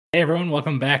Hey everyone,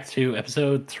 welcome back to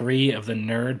episode 3 of the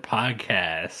Nerd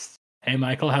Podcast. Hey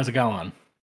Michael, how's it going?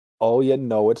 Oh, you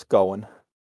know it's going.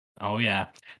 Oh yeah.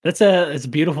 It's a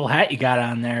beautiful hat you got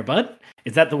on there, bud.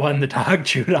 Is that the one the dog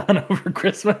chewed on over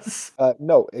Christmas?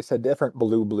 No, it's a different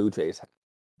Blue Jays hat.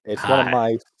 It's one of Ah,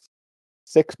 my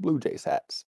 6 Blue Jays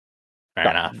hats. fair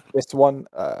Got enough. this one,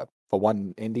 the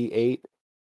one Indy 8,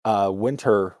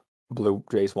 winter Blue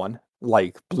Jays one,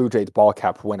 like Blue Jays ball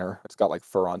cap winter. It's got like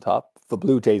fur on top. The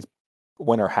Blue Jays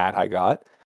winter hat I got,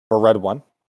 the red one,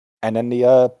 and then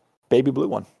the baby blue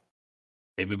one.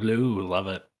 Baby blue, love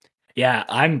it. Yeah,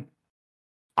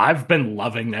 I've been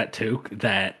loving that toque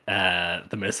that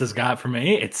the missus got for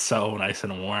me. It's so nice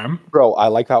and warm. Bro, I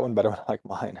like that one better than I like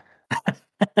mine.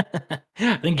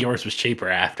 I think yours was cheaper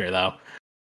after though.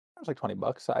 It was like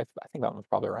 $20. I think that one was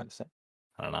probably around the same.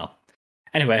 I don't know.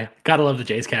 Anyway, gotta love the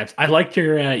Jays caps. I liked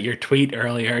your tweet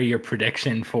earlier, your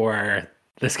prediction for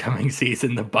this coming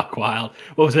season, the Buck Wild.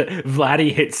 What was it?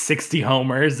 Vladdy hits 60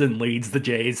 homers and leads the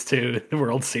Jays to the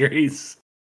World Series.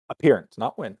 Appearance,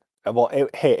 not win. Well,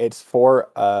 hey, it's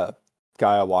for a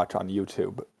guy I watch on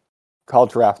YouTube called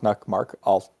Giraffe Nuck Mark.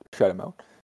 I'll shout him out.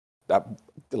 That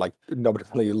like nobody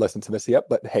really listens to this yet,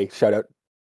 but hey, shout out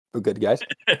the good guys.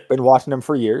 Been watching him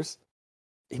for years.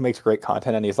 He makes great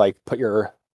content, and he's like, put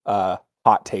your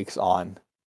hot takes on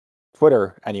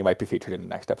Twitter, and you might be featured in the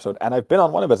next episode. And I've been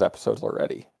on one of his episodes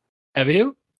already. Have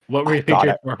you? What were you God,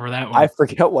 featured for that one? I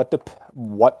forget what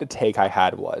the take I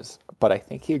had was, but I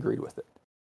think he agreed with it.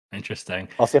 Interesting.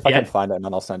 I'll see if I can find it, and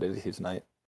then I'll send it to you tonight.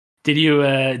 Did you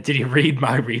read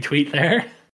my retweet there?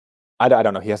 I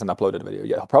don't know. He hasn't uploaded a video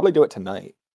yet. He'll probably do it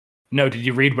tonight. No, did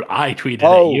you read what I tweeted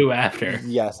at you after?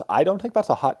 Yes, I don't think that's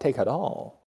a hot take at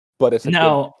all, but it's a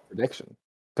good prediction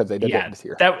because they did it this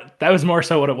year. That was more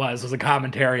so what it was a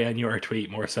commentary on your tweet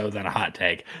more so than a hot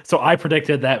take. So I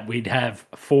predicted that we'd have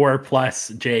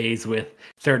 4+ Jays with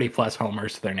 30+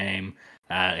 homers to their name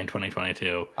in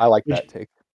 2022. I like that take.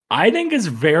 I think is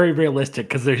very realistic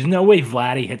because there's no way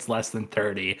Vladdy hits less than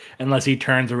 30 unless he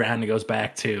turns around and goes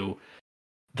back to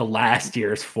the last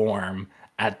year's form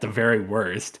at the very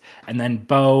worst. And then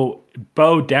Bo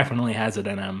definitely has it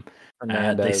in him.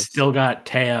 They still got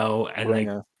Teo and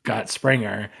Springer. They got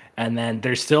Springer. And then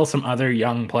there's still some other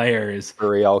young players.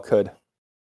 Gurriel could.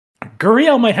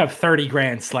 Gurriel might have 30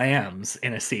 grand slams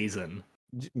in a season.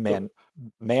 Man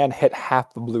hit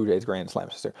half the Blue Jays grand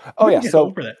slams this year. Oh yeah,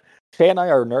 so Shay and I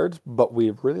are nerds, but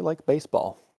we really like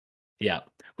baseball. Yeah,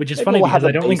 which is funny because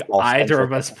I don't think either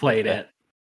of us played it.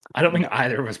 I don't think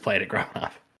either of us played it growing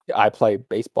up. I play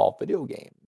baseball video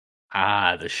game.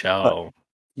 Ah, the show. But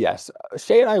yes,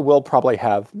 Shay and I will probably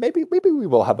have maybe we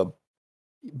will have a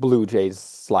Blue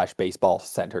Jays / baseball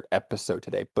centered episode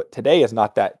today. But today is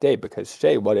not that day because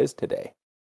Shay, what is today?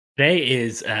 Today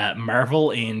is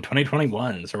Marvel in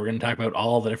 2021. So we're going to talk about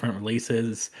all the different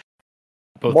releases.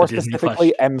 More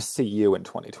specifically, MCU in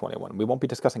 2021. We won't be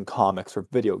discussing comics or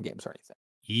video games or anything.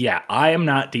 Yeah, I am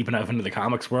not deep enough into the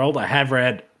comics world. I have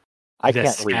read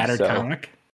this scattered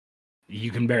comic. You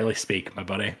can barely speak, my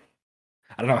buddy.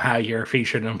 I don't know how you're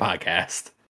featured in a podcast.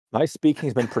 My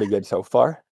speaking's been pretty good so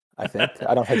far, I think.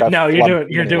 I don't think I've No,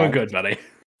 you're doing good, buddy.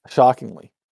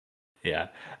 Shockingly. Yeah.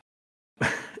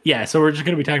 Yeah, so we're just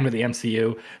going to be talking about the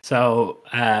MCU. So,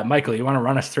 Michael, you want to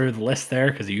run us through the list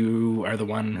there? Because you are the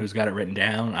one who's got it written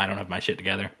down. I don't have my shit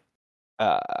together.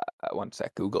 One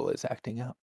sec. Google is acting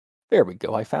up. There we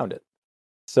go. I found it.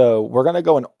 So we're going to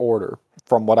go in order.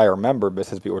 From what I remember,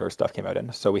 this is the order stuff came out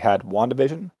in. So we had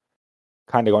WandaVision,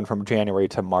 kind of going from January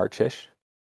to March-ish.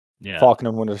 Yeah. Falcon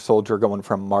and Winter Soldier going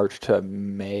from March to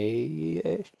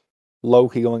May-ish.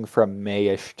 Loki going from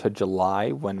May-ish to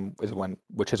July,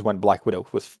 which is when Black Widow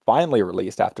was finally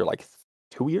released after like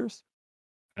 2 years.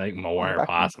 I think more,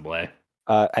 possibly.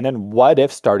 And then What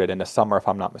If started in the summer, if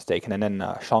I'm not mistaken. And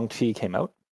then Shang-Chi came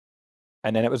out.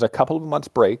 And then it was a couple of months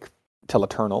break till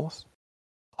Eternals.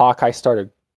 Hawkeye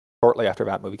started shortly after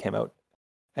that movie came out.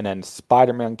 And then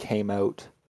Spider-Man came out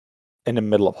in the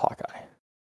middle of Hawkeye.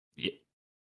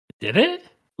 Did it?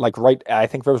 Like I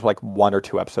think there was like 1 or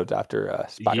 2 episodes after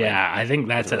Spider-Man. Yeah, I think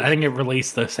that's it. I think it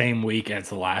released the same week as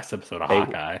the last episode of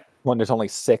Hawkeye. When there's only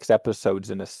 6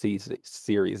 episodes in a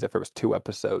series, if there was 2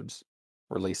 episodes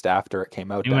released after it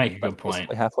came out, you make a good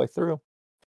point. Halfway through.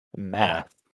 Math.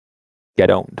 Yeah.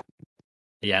 Get owned.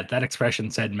 Yeah, that expression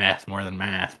said math more than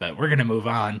math, but we're going to move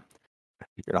on.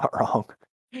 You're not wrong.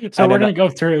 So we're going to go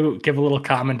through, give a little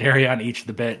commentary on each of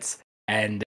the bits,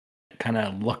 and kind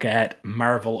of look at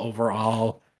Marvel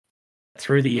overall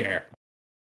through the year.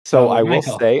 So I will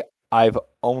say, I've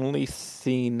only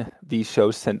seen these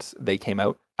shows since they came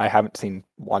out. I haven't seen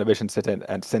WandaVision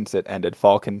since it ended.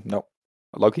 Falcon, no.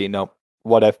 Loki, no.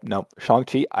 What if no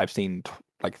Shang-Chi? I've seen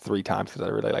like 3 times because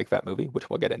I really like that movie, which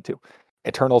we'll get into.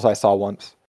 Eternals I saw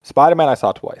once. Spider-Man I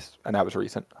saw twice, and that was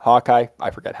recent. Hawkeye,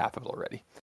 I forget half of it already.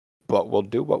 But we'll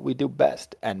do what we do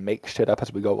best and make shit up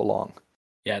as we go along.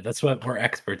 Yeah, that's what we're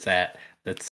experts at.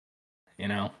 That's you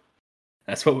know,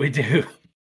 that's what we do.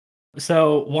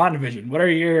 So, WandaVision, what are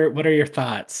your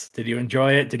thoughts? Did you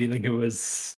enjoy it? Did you think it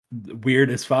was weird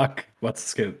as fuck? What's the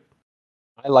scoop?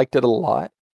 I liked it a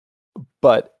lot,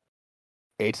 but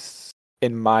it's,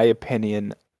 in my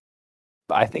opinion,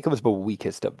 I think it was the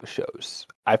weakest of the shows.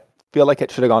 I feel like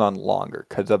it should have gone on longer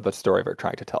because of the story they're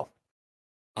trying to tell.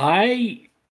 I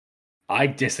I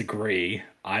disagree.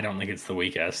 I don't think it's the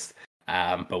weakest.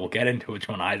 But we'll get into which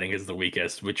one I think is the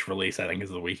weakest, which release I think is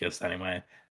the weakest anyway.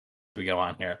 We go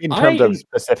on here. In terms of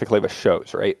specifically the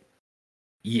shows, right?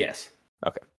 Yes.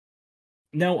 Okay.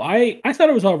 No, I thought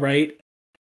it was all right.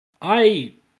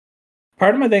 I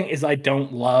Part of my thing is I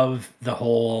don't love the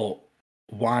whole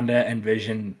Wanda and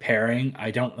Vision pairing.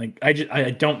 I don't think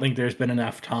there's been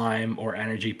enough time or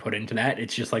energy put into that.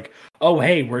 It's just like, oh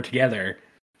hey, we're together.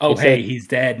 Oh It's a hey, he's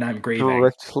dead and I'm grieving.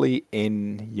 strictly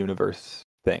in universe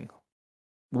thing.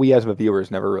 We as the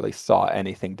viewers never really saw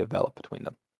anything develop between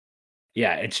them.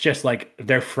 Yeah, it's just like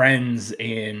they're friends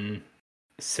in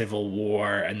Civil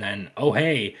War, and then oh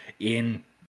hey, in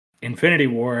Infinity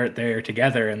War they're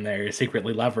together and they're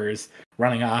secretly lovers,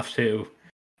 running off to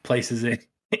places in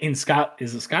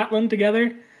is it Scotland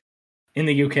together, in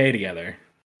the UK together.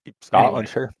 Scotland, Anyway,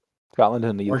 sure. Scotland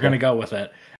and the we're UK. gonna go with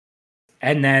it.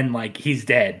 And then like he's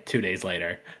dead 2 days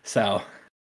later. So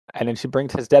And then she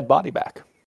brings his dead body back.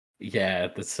 yeah,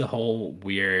 that's a whole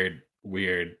weird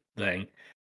thing.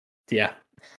 Yeah,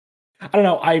 I don't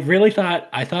know. I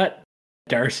thought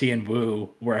Darcy and Wu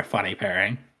were a funny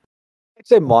pairing. I'd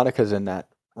say Monica's in that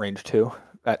range too.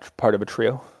 That's part of a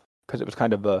trio because it was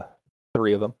kind of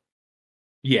three of them.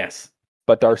 Yes,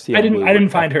 But Darcy I and didn't Wu I were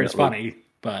didn't find her as definitely funny,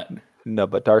 but no.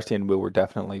 But Darcy and Wu were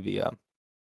definitely the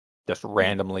just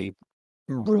randomly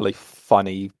really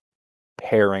funny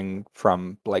pairing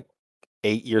from like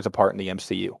 8 years apart in the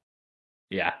MCU.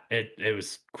 yeah, it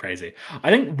was crazy.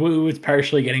 I think Wu is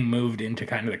partially getting moved into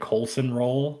kind of the Coulson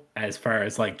role as far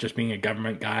as like just being a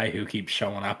government guy who keeps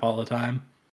showing up all the time.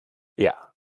 Yeah.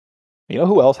 You know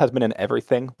who else has been in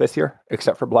everything this year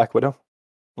except for Black Widow?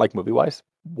 Like movie wise?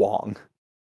 Wong.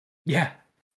 Yeah,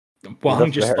 He's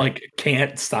Wong just just there, like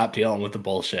can't stop dealing with the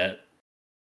bullshit.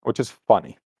 which is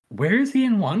funny. Where is he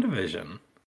in WandaVision?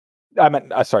 I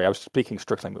meant, sorry, I was speaking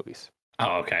strictly movies.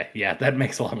 Oh, okay. Yeah, that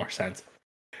makes a lot more sense.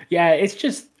 Yeah,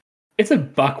 it's a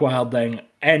buck wild thing,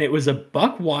 and it was a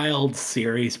buck wild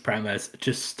series premise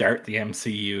to start the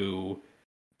MCU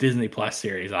Disney Plus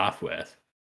series off with.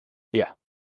 Yeah.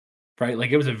 Right?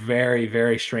 Like it was a very,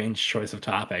 very strange choice of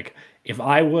topic. If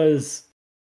I was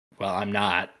well, I'm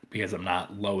not because I'm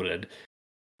not loaded,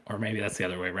 or maybe that's the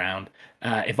other way around.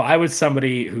 If I was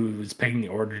somebody who's picking the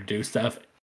order to do stuff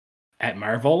at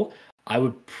Marvel, I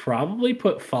would probably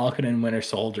put Falcon and Winter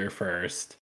Soldier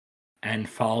first and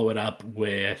follow it up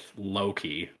with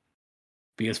Loki.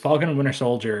 Because Falcon and Winter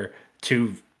Soldier,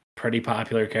 two pretty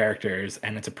popular characters,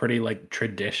 and it's a pretty like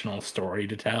traditional story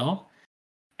to tell.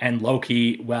 And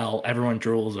Loki, well, everyone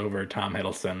drools over Tom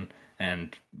Hiddleston,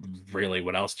 and really,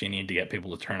 what else do you need to get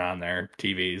people to turn on their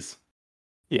TVs?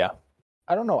 Yeah.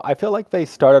 I don't know. I feel like they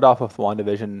started off with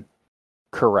WandaVision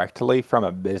correctly from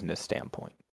a business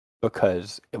standpoint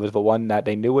because it was the one that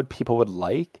they knew what people would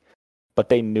like, but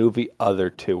they knew the other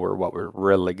two were what were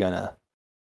really gonna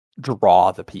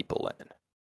draw the people in.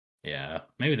 Yeah,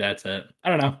 maybe that's it. I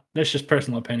don't know. That's just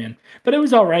personal opinion. But it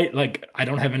was all right. Like, I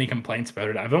don't have any complaints about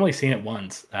it. I've only seen it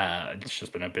once. It's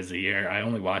just been a busy year. I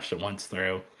only watched it once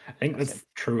through. I think that's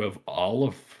true of all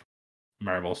of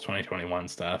Marvel's 2021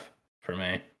 stuff for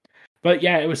me. But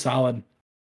yeah, it was solid.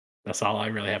 That's all I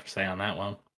really have to say on that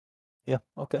one. Yeah,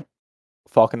 okay.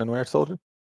 Falcon and Winter Soldier?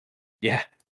 Yeah,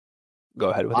 Go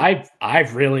ahead with it.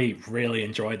 I've really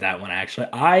enjoyed that one actually.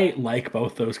 I like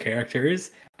both those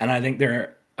characters, and I think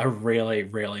they're a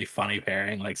really funny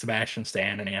pairing. Like Sebastian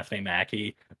Stan and Anthony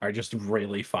Mackie are just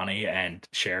really funny and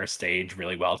share a stage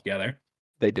really well together.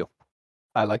 They do.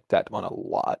 I like that one a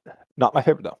lot. Not my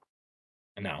favorite though.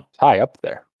 I know. It's high up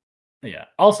there. Yeah.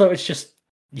 Also, it's just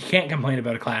you can't complain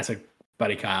about a classic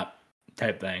buddy cop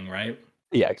type thing, right?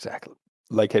 Yeah, exactly.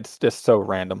 Like it's just so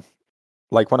random.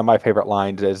 Like one of my favorite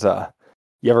lines is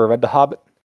you ever read The Hobbit?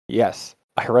 Yes.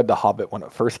 I read The Hobbit when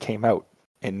it first came out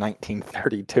in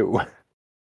 1932.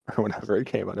 Or whenever it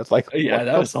came out. It's like Yeah, what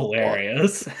that the was fuck?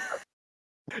 hilarious.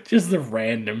 Just the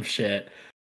random shit.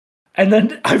 And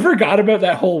then I forgot about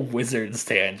that whole wizards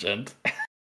tangent.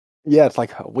 Yeah, it's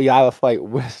like we gotta fight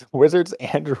wizards,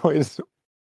 androids,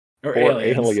 or or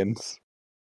aliens. aliens.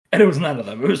 And it was none of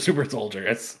them. It was super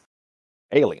soldiers.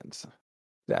 Aliens,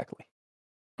 exactly.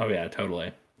 Oh yeah,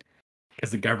 totally.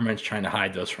 Because the government's trying to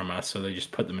hide those from us, so they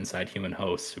just put them inside human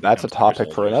hosts who That's become a super topic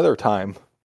for soldiers. another time.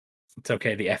 It's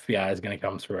okay. The FBI is going to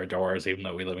come through our doors, even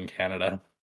though we live in Canada,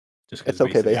 just because It's we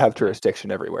okay. They have suggested it.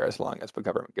 jurisdiction everywhere as long as the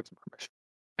government gives them permission.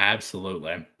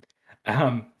 Absolutely.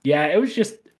 Yeah,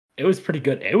 it was pretty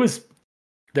good.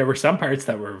 There were some parts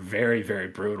that were very, very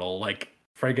brutal, like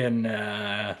friggin'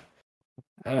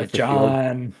 With the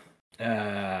shield,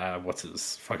 John, what's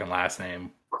his fucking last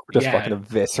name? just fucking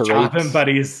Yeah, chopping eviscerates.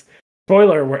 buddies.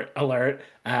 Spoiler alert.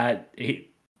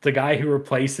 The guy who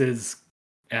replaces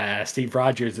Steve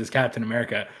Rogers as Captain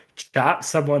America chops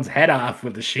someone's head off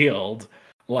with a shield,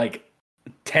 like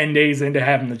 10 days into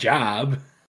having the job.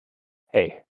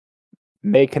 Hey,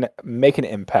 make an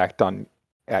impact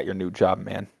at your new job,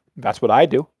 man. That's what I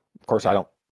do. Of course, I don't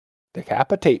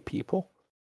decapitate people.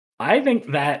 I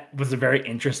think that was a very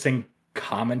interesting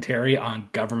commentary on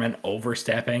government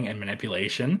overstepping and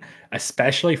manipulation,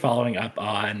 especially following up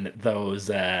on those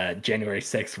January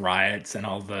 6th riots and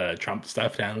all the Trump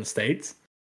stuff down in the States,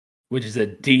 which is a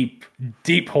deep,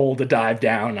 deep hole to dive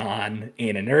down on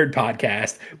in a nerd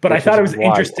podcast. But I Which thought is it was why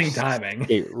interesting timing.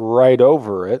 skate right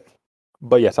over it.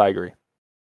 But yes, I agree.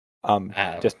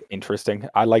 Uh, Just interesting.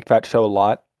 I like that show a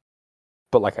lot.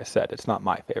 But like I said, it's not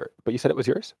my favorite. But you said it was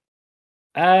yours?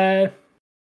 uh,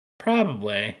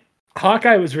 Probably.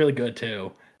 Hawkeye was really good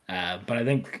too. But I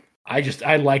think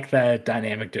I like the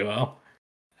dynamic duo.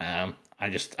 I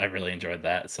really enjoyed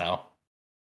that. So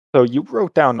So you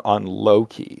wrote down on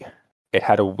Loki, it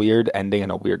had a weird ending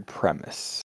and a weird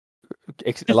premise.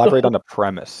 Elaborate on the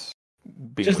premise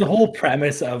being just the weird. whole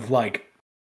premise of like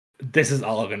this is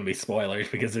all going to be spoilers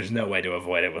because there's no way to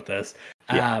avoid it with this.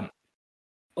 Yeah.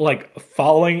 Like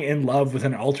falling in love with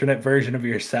an alternate version of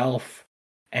yourself,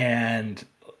 and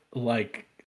like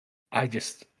I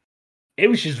just it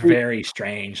was just very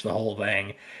strange, the whole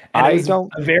thing. And it I was a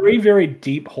don't. very, very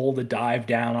deep hole to dive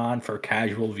down on for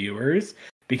casual viewers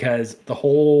because the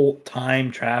whole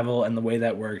time travel and the way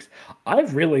that works, I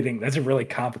really think that's a really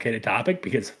complicated topic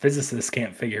because physicists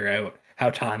can't figure out how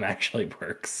time actually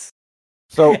works.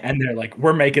 So And they're like,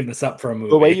 we're making this up for a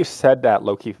the way movie. you said that,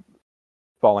 Loki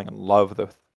falling in love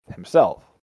with himself,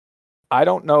 I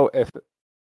don't know if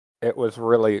it was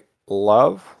really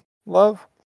love,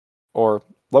 or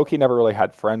Loki never really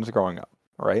had friends growing up,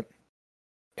 right?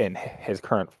 In his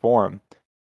current form.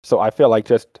 So I feel like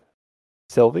just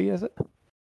Sylvie, is it?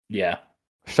 Yeah.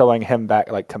 Showing him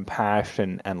that like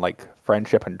compassion and like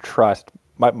friendship and trust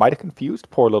might have confused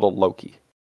poor little Loki.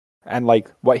 And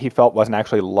like what he felt wasn't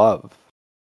actually love.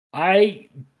 I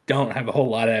don't have a whole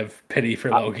lot of pity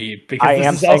for I, Loki because I this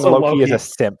am is saying also Loki is a Loki.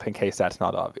 simp in case that's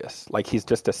not obvious. Like he's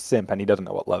just a simp and he doesn't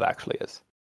know what love actually is.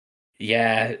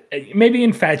 Yeah, maybe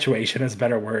infatuation is a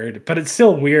better word, but it's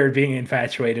still weird being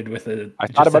infatuated with I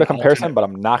thought just about an a comparison, alternate. but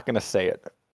I'm not gonna say it.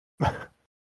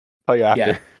 Tell you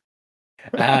Yeah.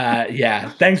 after. Yeah.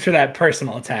 Thanks for that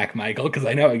personal attack, Michael, because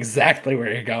I know exactly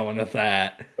where you're going with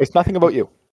that. It's nothing about you.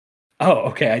 Oh,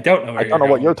 okay. I don't know I where don't you're know what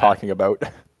going you're with that. talking about.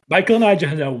 Michael and I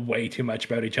just know way too much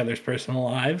about each other's personal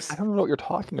I lives. don't know what you're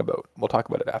talking about. We'll talk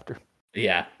about it after.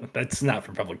 Yeah, that's not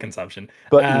for public consumption.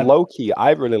 But Um, Loki,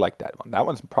 I really like that one. That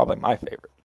one's probably my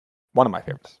favorite. One of my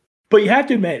favorites. but you have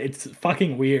to admit, it's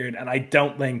fucking weird, and I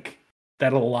don't think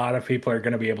that a lot of people are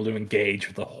going to be able to engage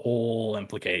with the whole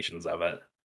implications of it.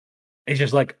 It's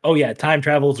just like, oh yeah, time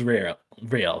travel's real.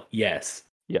 Real, yes.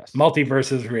 Yes.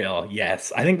 Multiverse is real,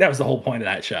 yes. I think that was the whole point of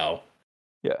that show.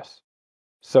 Yes.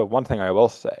 So one thing I will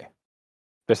say,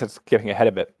 this is getting ahead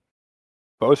of it.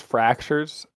 Those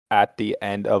fractures at the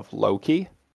end of Loki,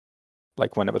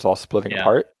 like when it was all splitting Yeah.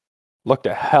 apart, looked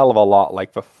a hell of a lot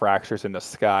like the fractures in the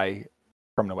sky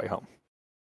from No Way Home.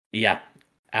 Yeah.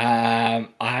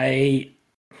 I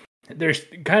there's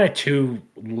kind of two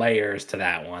layers to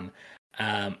that one.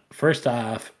 First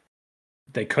off,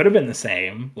 they could have been the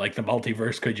same. Like the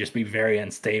multiverse could just be very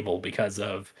unstable because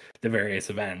of the various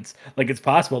events. Like it's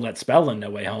possible that Spell in No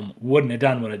Way Home wouldn't have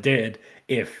done what it did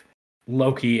if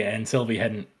Loki and Sylvie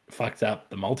hadn't fucked up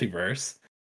the multiverse.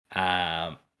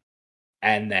 Um,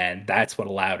 and then that's what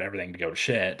allowed everything to go to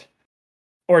shit.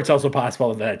 Or it's also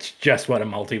possible that's just what a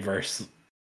multiverse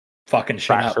fucking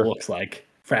shit up Fracture. looks like.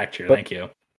 Fracture, But thank you.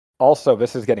 also,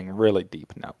 this is getting really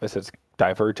deep now. This is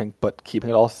diverging, but keeping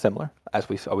it all similar, as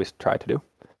we always try to do.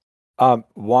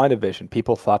 WandaVision,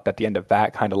 people thought that the end of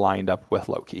that kind of lined up with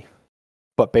Loki.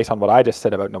 But based on what I just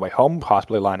said about No Way Home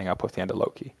possibly lining up with the end of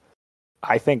Loki,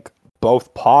 I think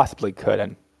both possibly could.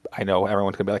 And I know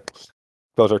everyone's going to be like,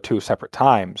 those are two separate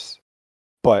times,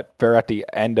 but they're at the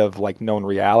end of like known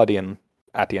reality and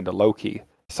at the end of Loki.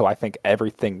 So I think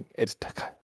everything is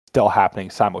still happening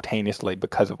simultaneously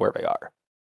because of where they are.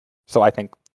 So I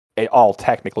think it all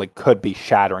technically could be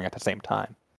shattering at the same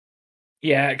time.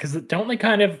 Yeah, because don't they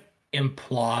kind of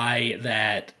imply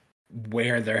that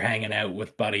where they're hanging out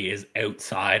with Buddy is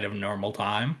outside of normal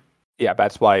time? Yeah,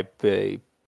 that's why the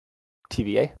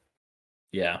TVA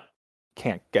Yeah,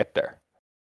 can't get there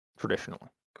traditionally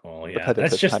cool. Yeah, because it's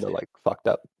that's just just kind of like fucked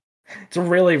up. it's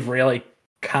really, really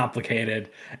complicated.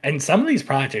 And some of these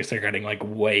projects are getting like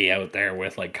way out there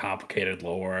with like complicated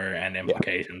lore and Yeah, of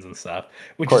implications and stuff,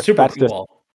 which is course, super that's just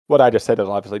cool. what I just said is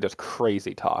obviously just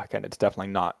crazy talk, and it's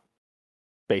definitely not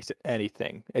based in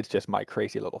anything. It's just my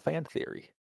crazy little fan theory,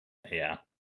 Yeah.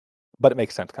 but it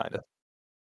makes sense, kind of.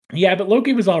 Yeah, but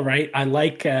Loki was all right. I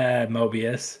like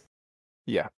Mobius.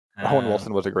 Yeah, Owen Um,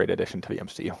 Wilson was a great addition to the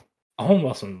MCU. Owen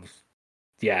Wilson,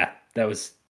 yeah, that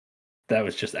was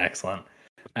just excellent.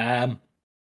 Um,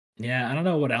 yeah, I don't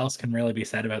know what else can really be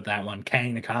said about that one.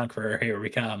 Kang the Conqueror, here we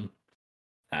come.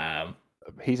 Um,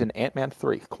 He's in Ant-Man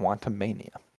 3, Quantum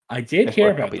Mania. I did Is hear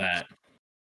where he'll about be. that.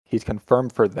 He's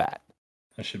confirmed for that.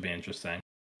 That should be interesting.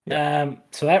 Yeah.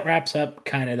 So that wraps up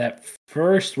kind of that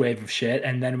first wave of shit,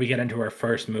 and then we get into our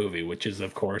first movie, which is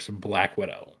of course Black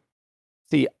Widow.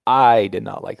 See, I did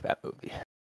not like that movie.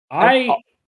 And I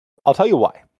I'll tell you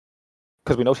why.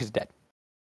 Because we know she's dead.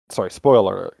 Sorry,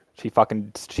 spoiler alert.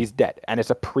 She's dead. And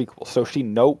it's a prequel. So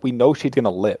we know she's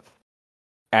gonna live.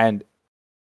 And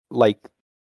like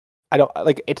I don't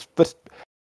like it's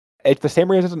the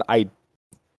same reason I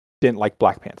didn't like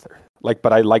Black Panther.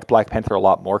 But I like Black Panther a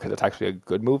lot more because it's actually a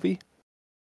good movie.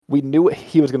 We knew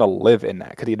he was gonna live in that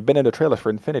because he had been in the trailer for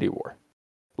Infinity War.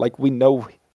 Like we know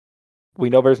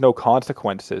there's no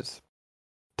consequences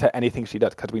to anything she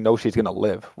does because we know she's gonna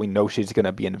live. We know she's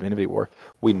gonna be in Infinity War.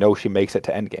 We know she makes it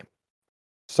to Endgame.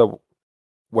 So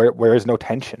where is no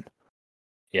tension?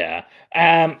 yeah.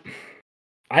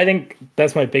 I think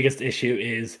that's my biggest issue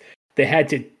is they had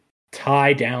to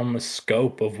tie down the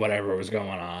scope of whatever was going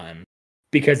on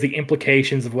because the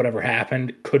implications of whatever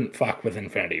happened couldn't fuck with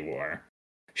Infinity War.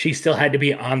 She still had to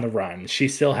be on the run. She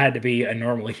still had to be a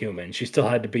normal human. She still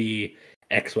had to be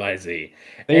XYZ.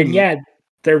 And Ex- yeah,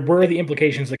 there were the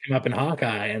implications that come up in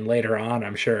Hawkeye and later on,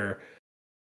 I'm sure.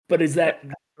 But is that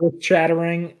earth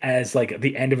shattering as like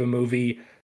the end of a movie,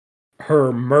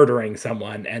 her murdering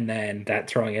someone and then that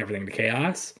throwing everything to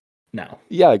chaos? No.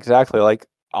 Yeah, exactly. Like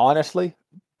honestly,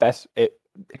 best it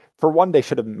for one they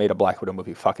should have made a Black Widow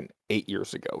movie fucking 8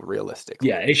 years ago. Yeah, Realistically,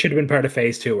 it should have been part of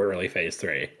phase 2 or early phase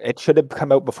 3. it should have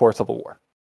come out before Civil War.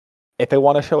 If they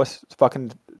want to show us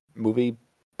fucking movie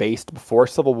based before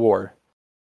Civil War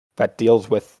that deals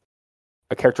with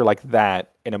a character like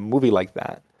that in a movie like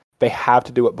that, they have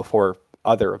to do it before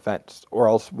other events, or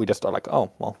else we just are like,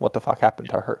 oh well, what the fuck happened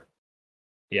to her?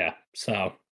 Yeah.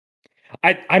 So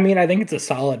I mean I think it's a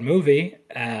solid movie.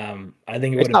 I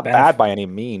think it would It's have not bad benefited. by any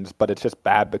means, but it's just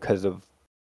bad because of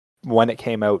when it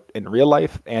came out in real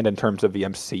life and in terms of the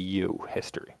MCU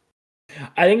history.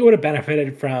 I think it would have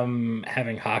benefited from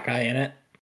having Hawkeye in it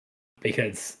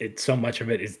because so much of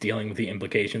it is dealing with the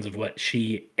implications of what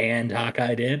she and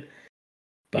Hawkeye did.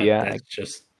 But Yeah,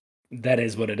 that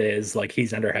is what it is. Like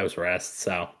he's under house arrest,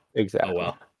 so oh exactly.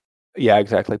 well. Yeah,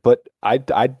 exactly. But I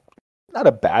not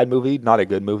a bad movie, not a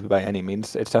good movie by any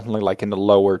means. It's definitely like in the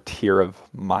lower tier of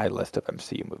my list of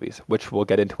MCU movies, which we'll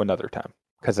get into another time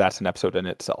because that's an episode in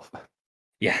itself.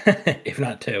 Yeah, if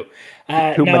not two.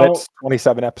 Two No, minutes,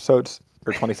 27 episodes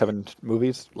or 27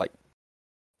 movies, like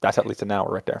that's at least an hour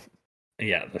right there.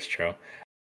 yeah, that's true.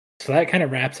 So that kind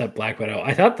of wraps up Black Widow.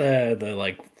 I thought the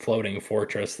like floating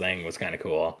fortress thing was kind of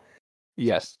cool.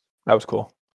 Yes, that was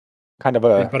cool. Kind of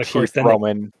a But of cheap course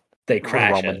then they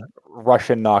crash it.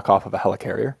 Russian knockoff of a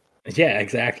helicarrier. Yeah,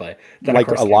 exactly. Then of Like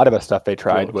course a they lot of the stuff they blow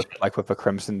tried the with ship. like with the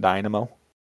Crimson Dynamo.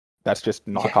 That's just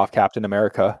Yeah, knockoff Captain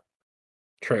America.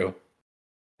 true.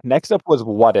 Next up was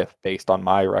What If, based on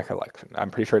my recollection.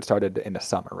 I'm pretty sure it started in the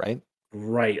summer, right?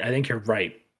 Right. I think you're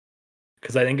right.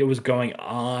 Because I think it was going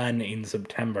on in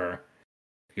September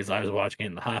because I was watching it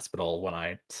in the hospital when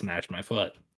I smashed my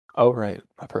foot. Oh, right.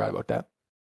 I forgot about that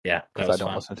Yeah, that because I was don't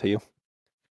fun. listen to you.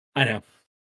 I know.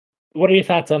 What are your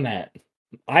thoughts on that?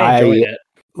 I enjoyed I it.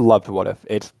 loved What If.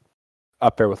 It's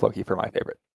up there with Loki for my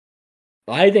favorite.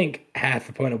 I think half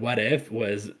the point of What If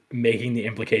was making the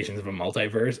implications of a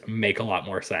multiverse make a lot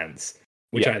more sense,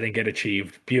 which Yeah. I think it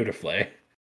achieved beautifully.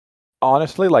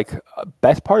 Honestly, like,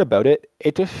 best part about it,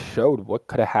 it just showed what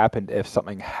could have happened if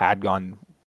something had gone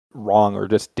wrong or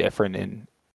just different in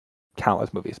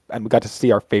countless movies. And we got to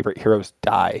see our favorite heroes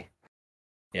die.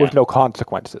 with Yeah. no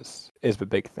consequences is the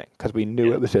big thing, because we knew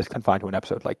Yeah. it was just confined to an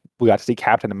episode. Like, we got to see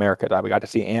Captain America die, we got to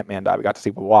see Ant-Man die, we got to see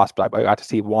the Wasp die, we got to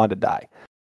see Wanda die,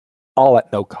 all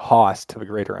at no cost to the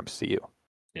greater MCU.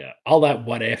 Yeah. All that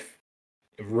what if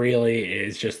really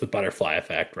is just the butterfly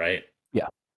effect, right? Yeah.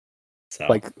 So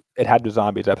Like, it had the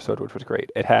zombies episode, which was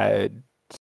great. It had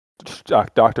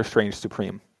Doctor Strange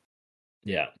Supreme.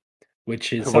 yeah.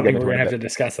 Which is We'll get something we're into gonna in a have bit. to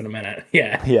discuss in a minute.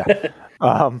 Yeah.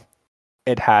 Yeah.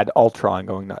 It had Ultron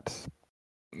going nuts.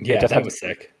 It Yeah, just that had was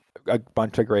sick. a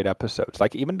bunch of great episodes.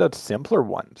 Like, even the simpler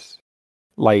ones,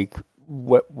 like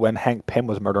when Hank Pym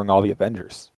was murdering all the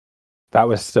Avengers, that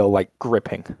was still like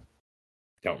gripping.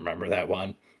 Don't remember that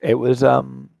one. It was the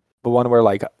one where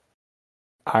like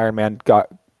Iron Man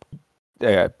got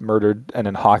murdered, and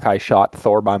then Hawkeye shot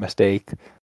Thor by mistake.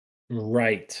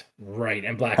 Right.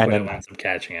 And Black And Widow then ends up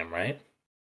catching him, right?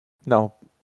 no,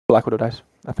 Black Widow dies,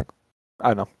 I think. I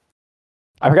don't know.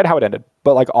 I forget how it ended,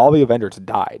 but like all the Avengers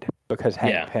died because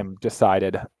Hank Pym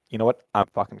decided, you know what, I'm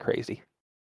fucking crazy.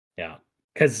 Yeah.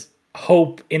 Because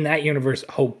Hope, in that universe,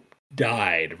 Hope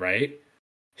died, right?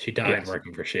 She died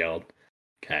working for S.H.I.E.L.D.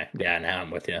 Okay. Yeah, now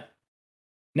I'm with you.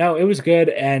 No, it was good,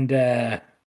 and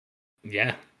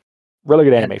yeah. Really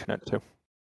good animation in it too.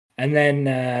 And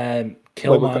then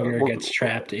Killmonger gets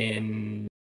trapped in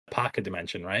pocket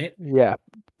dimension, right? Yeah.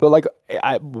 But like,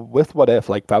 with What If,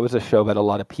 like, that was a show that a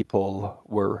lot of people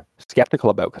were skeptical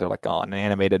about, because they're like, oh, an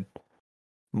animated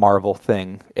Marvel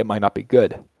thing, it might not be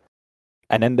good.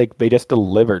 And then they just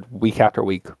delivered week after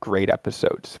week great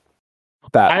episodes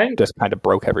that just kind of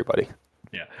broke everybody.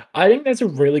 Yeah. I think that's a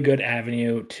really good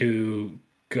avenue to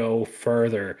go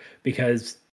further,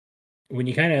 because when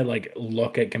you kind of like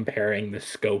look at comparing the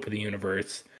scope of the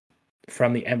universe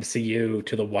from the MCU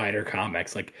to the wider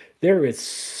comics, like, there is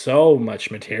so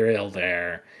much material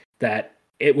there that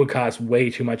it would cost way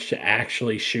too much to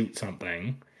actually shoot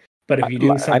something. But if you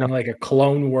do something like a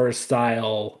Clone Wars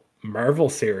style Marvel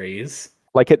series,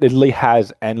 like, it literally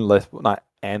has not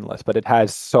endless, but it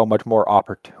has so much more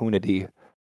opportunity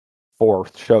for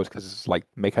shows, because it's like,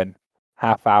 make a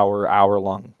hour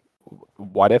long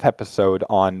What If episode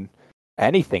on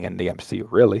anything in the MCU,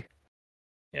 really.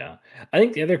 Yeah. I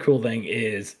think the other cool thing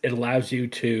is it allows you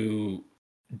to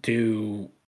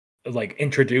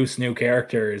introduce new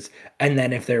characters, and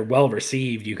then if they're well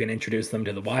received, you can introduce them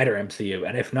to the wider MCU,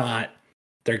 and if not,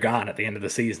 they're gone at the end of the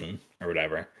season or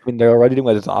whatever. I mean, they're already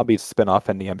doing a zombies spin-off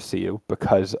in the MCU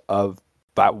because of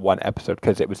that one episode,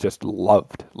 because it was just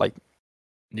loved. Like,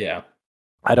 yeah.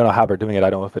 I don't know how they're doing it. I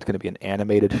don't know if it's going to be an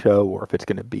animated show or if it's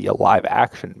going to be a live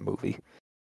action movie.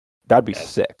 That'd be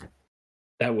sick.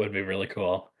 That would be really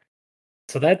cool.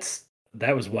 So that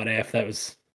was What If. That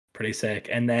was pretty sick.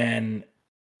 And then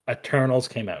Eternals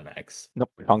came out next. Nope,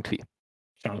 Shang-Chi.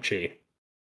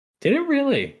 Did it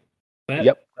really?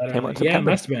 Yep. Came out in yeah, it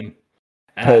September. must have been.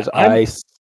 Because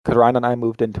Ryan and I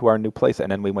moved into our new place,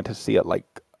 and then we went to see it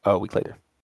like a week later.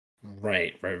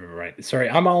 Right. Sorry,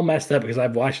 I'm all messed up because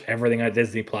I've watched everything on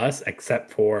Disney Plus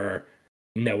except for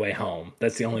No Way Home.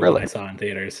 That's the only one I saw in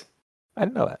theaters. I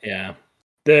didn't know that. Yeah.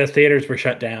 The theaters were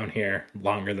shut down here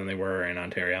longer than they were in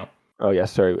Ontario. Oh, yeah,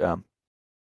 sorry.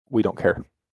 We don't care.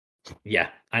 Yeah,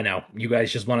 I know. You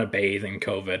guys just want to bathe in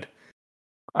COVID.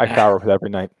 I shower with every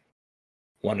night.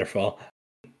 Wonderful.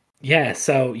 Yeah,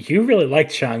 so you really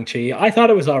liked Shang-Chi. I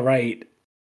thought it was all right.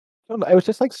 It was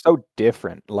just like so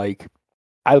different. Like,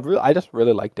 I just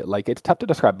really liked it. Like, it's tough to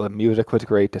describe. The music was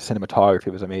great. The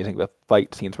cinematography was amazing. The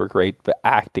fight scenes were great. The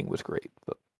acting was great.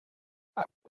 But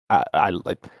I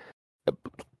like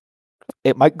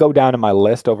it. Might go down in my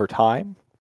list over time,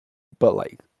 but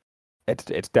like,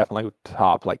 it's definitely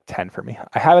top like 10 for me.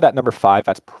 I have it at number 5.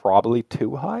 That's probably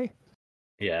too high.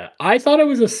 Yeah, I thought it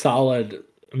was a solid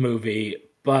movie,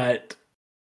 but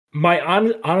my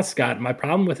honest God, my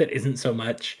problem with it isn't so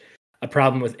much a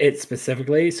problem with it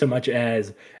specifically, so much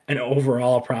as an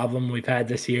overall problem we've had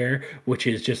this year, which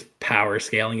is just power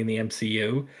scaling in the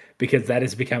MCU, because that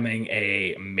is becoming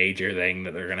a major thing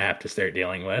that they're going to have to start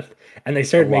dealing with. And they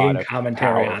started making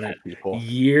commentary on it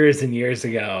years and years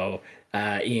ago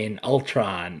in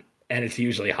Ultron. And it's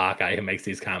usually Hawkeye who makes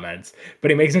these comments.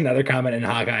 But he makes another comment in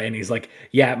Hawkeye, and he's like,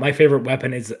 yeah, my favorite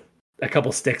weapon is a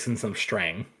couple sticks and some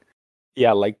string.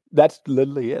 Yeah, like, that's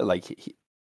literally it. Like,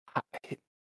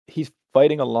 he's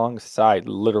fighting alongside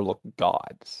literal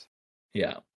gods.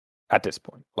 Yeah. At this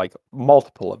point. Like,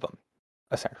 multiple of them,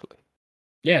 essentially.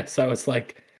 Yeah, so it's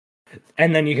like,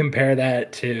 and then you compare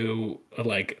that to,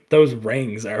 like, those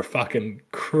rings are fucking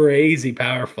crazy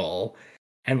powerful,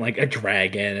 and like a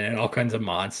dragon and all kinds of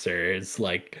monsters.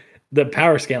 Like, the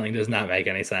power scaling does not make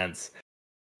any sense,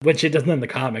 which it doesn't in the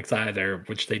comics either,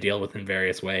 which they deal with in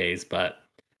various ways. But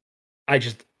I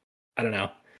don't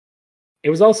know. It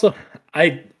was also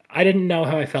I didn't know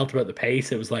how I felt about the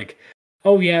pace. It was like,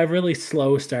 oh yeah, really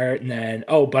slow start, and then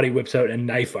oh, Buddy whips out a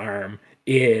knife arm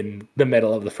in the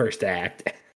middle of the first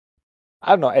act. I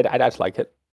don't know. I just like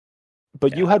it.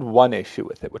 But you Yeah. had one issue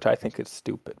with it, which I think is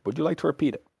stupid. Would you like to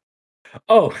repeat it?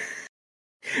 Oh,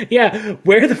 yeah.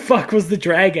 Where the fuck was the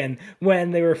dragon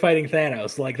when they were fighting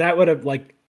Thanos? Like that would have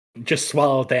like just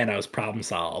swallowed Thanos. Problem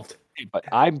solved. But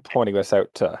I'm pointing this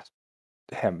out to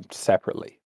him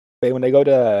separately. When they go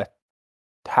to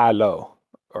Talo,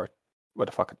 or what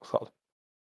the fuck it's called,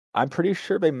 I'm pretty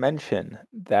sure they mention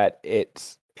that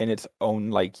it's in its own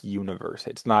like universe.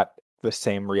 It's not the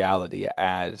same reality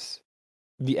as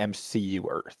the MCU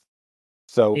Earth.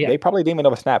 So Yeah. they probably didn't even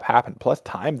know a snap happened. Plus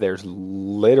time, there's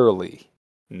literally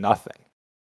nothing.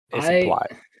 It's I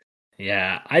implied.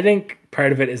 Yeah, I think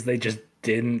part of it is they just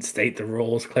didn't state the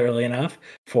rules clearly enough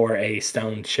for a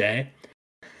stoned Shay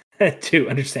to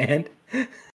understand.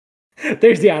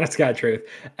 There's the honest God truth.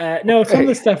 No, some of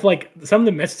the Hey, stuff, like some of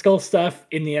the mystical stuff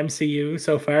in the MCU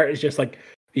so far, is just like,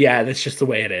 yeah, that's just the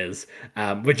way it is.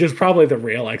 Which is probably the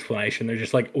real explanation. They're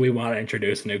just like, we want to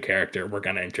introduce a new character, we're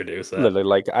gonna introduce it. literally,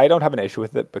 like I don't have an issue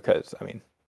with it because I mean,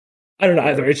 I don't know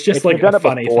either. whatever. It's just like They've a done it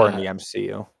funny before in the thought.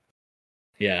 MCU.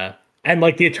 Yeah, and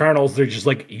like the Eternals, they're just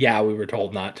like, yeah, we were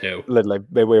told not to. Literally,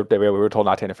 we were told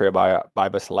not to interfere by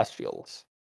the Celestials.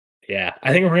 Yeah,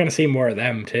 I think we're gonna see more of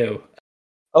them too.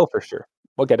 Oh, for sure.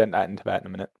 We'll get into that in a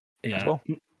minute as Yeah. well.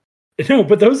 No,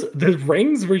 but the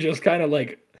rings were just kind of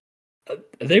like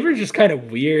they were just kind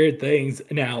of weird things.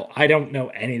 Now, I don't know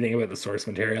anything about the source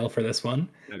material for this one.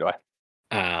 Neither do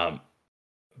I. Um,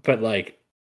 but like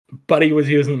Buddy was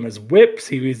using them as whips,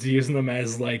 he was using them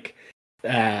as like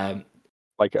um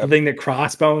Like the thing that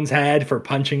Crossbones had for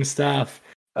punching stuff.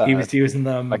 He uh, was using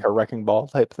them. like a wrecking ball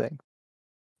type thing.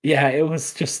 Yeah, it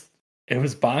was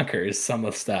bonkers, some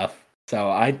of the stuff. So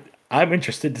I'm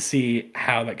interested to see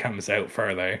how that comes out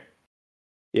further.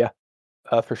 Yeah,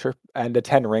 for sure. And the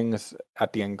 10 Rings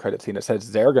at the end credit scene, it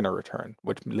says they're going to return,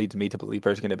 which leads me to believe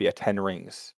there's going to be a 10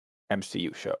 Rings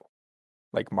MCU show,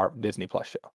 like Disney Plus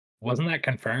show. Wasn't that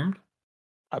confirmed?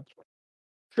 I'm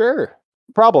sure.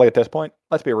 Probably at this point.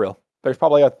 Let's be real. There's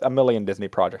probably a million Disney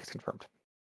projects confirmed.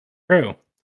 True.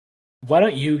 Why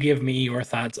don't you give me your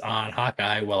thoughts on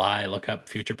Hawkeye while I look up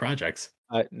future projects?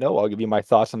 No, I'll give you my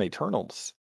thoughts on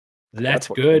Eternals. That's That's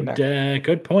what's coming good. next.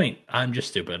 Good point. I'm just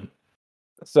stupid.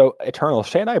 So, Eternals,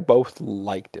 Shay and I both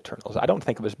liked Eternals. I don't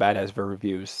think it was bad as the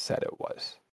reviews said it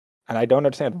was. And I don't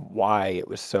understand why it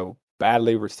was so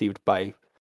badly received by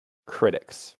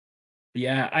critics.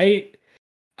 Yeah, I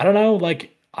don't know.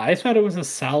 Like I thought it was a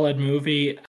solid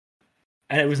movie,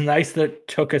 and it was nice that it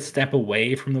took a step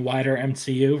away from the wider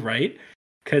MCU, right?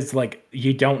 Because like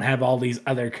you don't have all these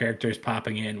other characters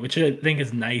popping in, which I think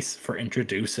is nice for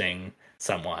introducing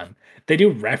someone. They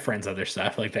do reference other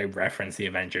stuff, like they reference the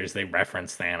Avengers, they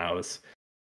reference Thanos,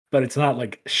 but it's not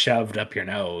like shoved up your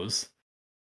nose.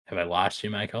 Have I lost you,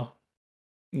 Michael?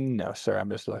 No, sir, I'm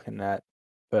just looking at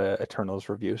the Eternals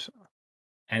reviews.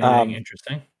 Anything Um,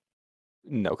 interesting?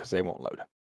 no, because they won't load.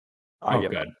 I Oh,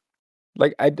 give up. good.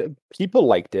 Like people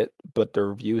liked it, but the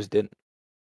reviews didn't.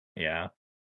 Yeah.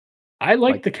 I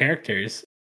like Like, the characters.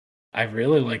 I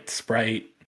really liked Sprite.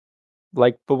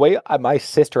 like the way my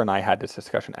sister and I had this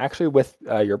discussion actually with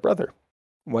your brother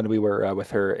when we were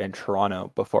with her in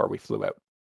Toronto before we flew out.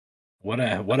 What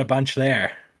a bunch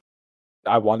there.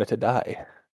 I wanted to die.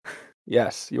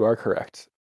 Yes, you are correct.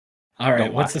 All right,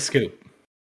 Don't what's laugh. the scoop?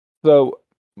 So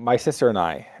my sister and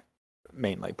I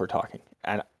mainly were talking,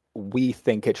 and we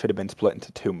think it should have been split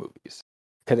into two movies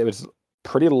because it was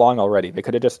pretty long already. They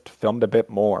could have just filmed a bit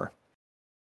more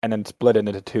and then split it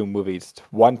into two movies.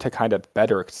 One to kind of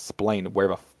better explain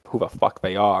who the fuck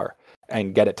they are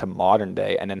and get it to modern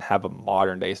day, and then have a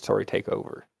modern day story take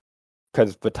over.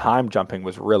 Because the time jumping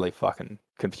was really fucking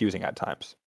confusing at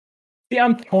times. See,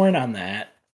 I'm torn on that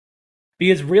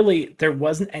because really there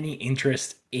wasn't any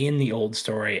interest in the old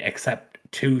story except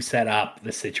to set up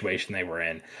the situation they were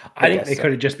in. I I think guess they so.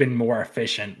 could have just been more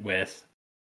efficient with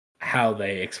how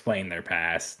they explain their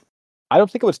past. I don't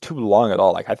think it was too long at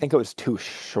all. Like I think it was too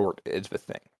short is the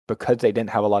thing because they didn't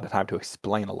have a lot of time to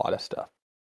explain a lot of stuff.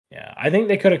 Yeah, I think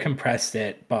they could have compressed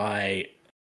it by,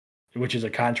 which is a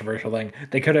controversial thing.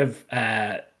 They could have,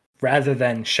 rather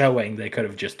than showing, they could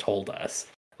have just told us,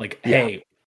 like, Yeah, "Hey,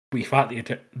 we fought the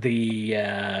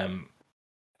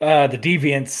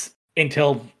deviants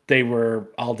until they were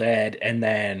all dead, and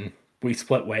then we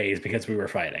split ways because we were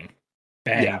fighting.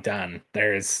 Bang, yeah, done.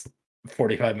 There's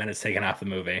 45 minutes taken off the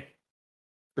movie."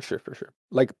 for sure, for sure.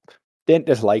 Like didn't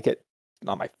dislike it.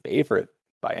 Not my favorite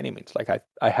by any means. Like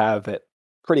I have it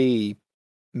pretty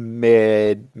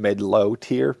mid low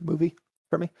tier movie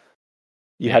for me.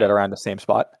 You had Yeah. it around the same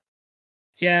spot,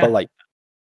 but Yeah. like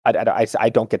I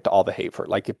don't get to all the hate for it.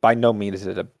 Like by no means is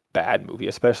it a bad movie,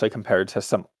 especially compared to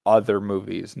some other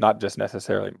movies, not just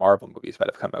necessarily Marvel movies that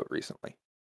have come out recently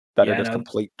that are Yeah, just no.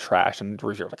 complete trash and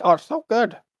reviews are like, oh, it's so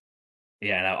good.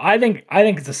 Yeah, no. I think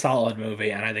it's a solid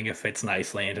movie and I think it fits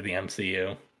nicely into the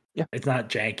MCU. Yeah, It's not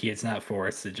janky, it's not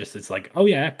forced. It's like, oh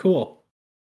yeah, cool.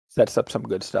 sets up some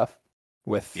good stuff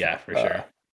with Yeah, for sure.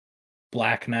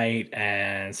 Black Knight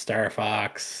and Star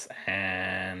Fox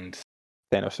and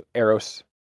Thanos, Eros.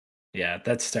 yeah,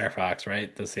 that's Star Fox,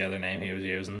 right? That's the other name he was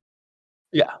using.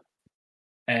 Yeah,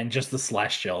 And just the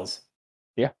Celestials.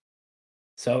 yeah.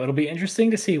 So it'll be interesting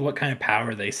to see what kind of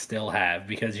power they still have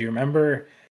because you remember,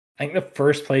 I think the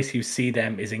first place you see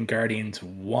them is in Guardians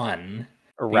 1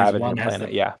 because Ravaging the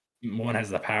planet. Yeah, one has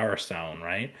the Power Stone,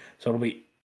 right? So it'll be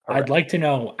I'd correct. like to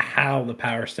know how the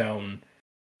Power Stone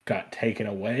got taken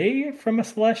away from a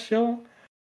Celestial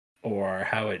or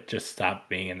how it just stopped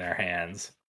being in their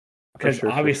hands. For Because sure,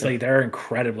 for sure. obviously they're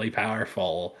incredibly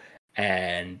powerful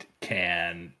and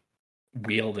can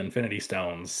wield Infinity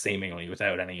Stones seemingly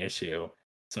without any issue.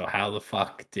 So how the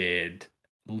fuck did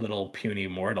little puny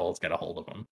mortals get a hold of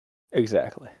them?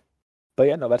 Exactly. But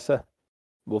yeah, no,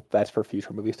 that's for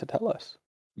future movies to tell us.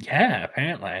 Yeah,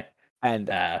 apparently. And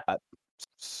Uh, a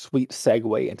sweet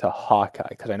segue into Hawkeye,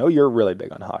 because I know you're really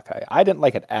big on Hawkeye. I didn't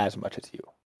like it as much as you,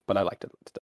 but I liked it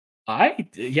still. I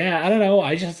don't know.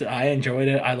 I enjoyed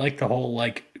it. I like the whole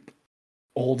like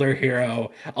older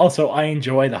hero. Also, I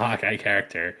enjoy the Hawkeye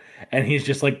character, and he's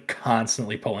just like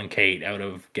constantly pulling Kate out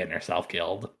of getting herself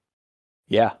killed.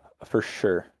 Yeah, for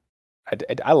sure.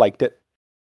 I liked it.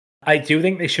 I do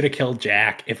think they should have killed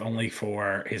Jack, if only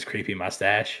for his creepy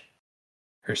mustache.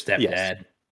 Her Yes, stepdad.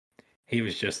 He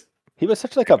was just he was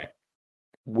such like a creepy.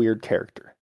 weird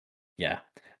character. Yeah.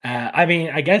 I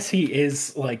mean, I guess he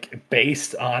is like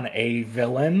based on a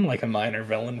villain, like a minor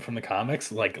villain from the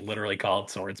comics, like literally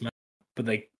called Swordsman. But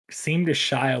they seem to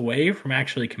shy away from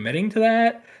actually committing to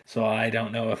that. So I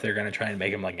don't know if they're going to try and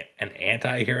make him like an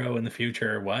anti-hero in the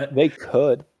future or what. They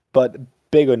could, but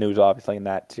bigger news obviously in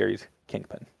that series,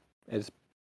 Kingpin is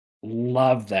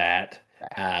Love that.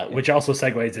 back. Yeah. Which also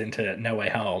segues into No Way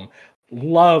Home.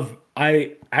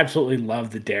 I absolutely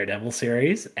love the Daredevil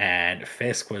series, and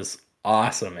Fisk was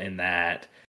awesome in that.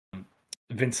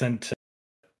 Vincent,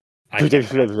 I can't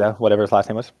pronounce it. Whatever his last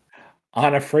name was.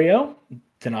 Onofrio?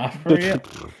 D'Onofrio?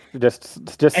 Just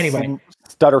Anyway,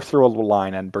 stutter through a little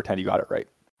line and pretend you got it right.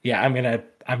 yeah,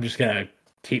 I'm just gonna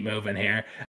keep moving here.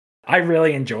 I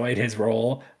really enjoyed his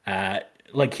role.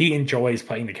 Like he enjoys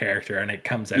playing the character, and it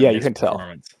comes out Yeah, in you his can tell.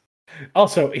 performance.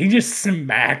 Also, he just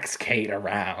smacks Kate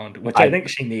around, which I I think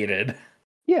she needed.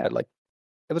 Yeah, like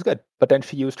it was good. But then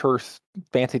she used her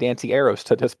fancy dancy arrows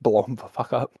to just blow him the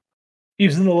fuck up.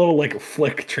 Using the little like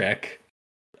flick trick.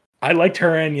 I liked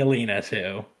her and Yelena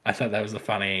too. I thought that was a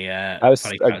That was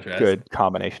funny a contrast good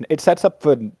combination. It sets up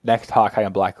the next Hawkeye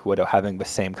and Black Widow having the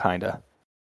same kind of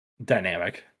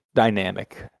dynamic.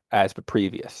 dynamic as the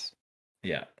previous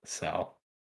Yeah. So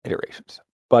iterations.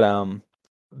 But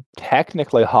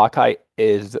technically Hawkeye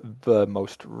is the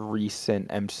most recent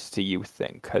MCU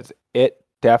thing because it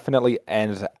definitely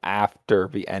ends after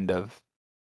the end of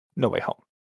No Way Home.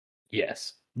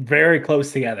 yes, very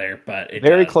close together, but it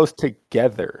Very does. close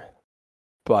together,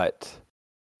 but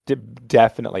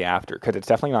definitely after because it's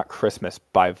definitely not Christmas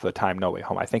by the time No Way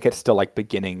Home. I think it's still like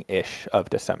beginning ish of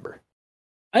December.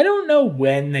 I don't know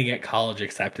when they get college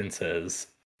acceptances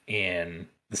in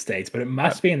the States, but it I,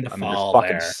 must be in the I mean, there's fall fucking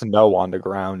there. snow on the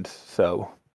ground, so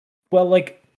Well,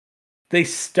 like they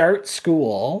start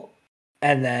school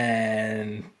and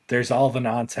then there's all the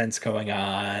nonsense going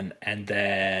on and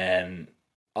then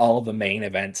all the main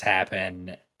events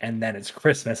happen and then it's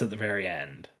Christmas at the very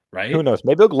end, who right? knows?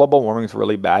 Maybe the global warming is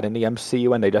really bad in the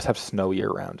MCU and they just have snow year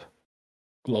round.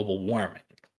 Global warming.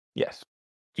 Yes,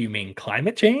 Do you mean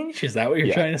climate change? Is that what you're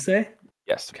yeah, trying to say?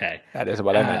 yes, Okay. that is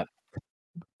what I Uh meant.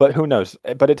 But who knows?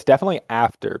 But it's definitely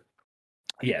after.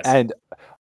 yes. And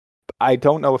I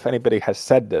don't know if anybody has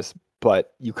said this,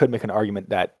 but you could make an argument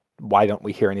that why don't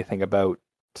we hear anything about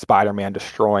Spider-Man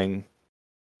destroying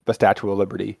the Statue of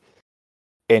Liberty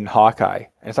in Hawkeye?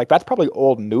 And it's like that's probably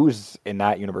old news in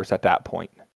that universe at that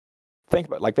point. Think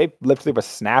about it, like they lived through a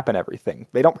snap and everything.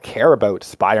 They don't care about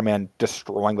Spider-Man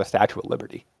destroying the Statue of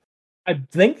Liberty. I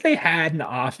think they had an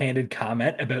offhanded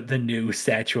comment about the new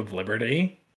Statue of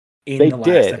Liberty in They the last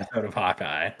did episode of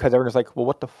Hawkeye. because everyone's like, "Well,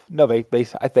 what the no?"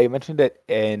 They mentioned it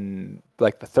in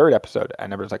like the third episode,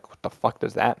 and everyone's like, "What the fuck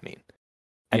does that mean?"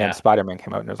 And then Yeah. Spider-Man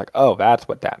came out, and it was like, "Oh, that's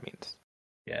what that means."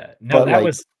 Yeah. No, But that like,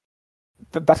 was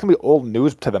that's gonna be old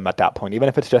news to them at that point, even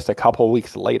if it's just a couple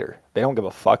weeks later. They don't give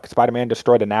a fuck. Spider-Man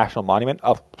destroyed a national monument.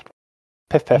 Oh,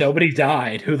 piff piff. Nobody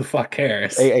died. Who the fuck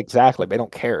cares? Exactly. They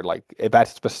don't care. Like if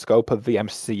that's the scope of the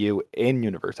MCU in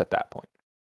universe at that point.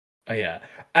 Oh yeah.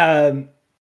 The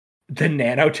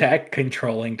nanotech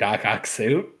controlling Doc Ock's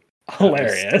suit.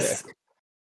 Hilarious.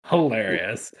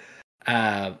 Hilarious.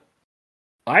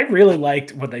 I really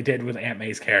liked what they did with Aunt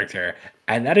May's character,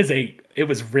 and it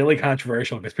was really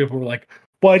controversial because people were like,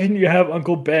 "Why didn't you have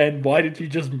Uncle Ben? Why did you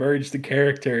just merge the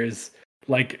characters?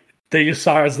 Like they just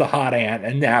saw her as the hot aunt,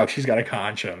 and now she's got a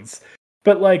conscience."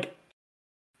 But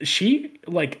she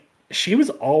was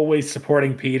always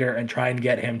supporting Peter and trying to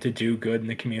get him to do good in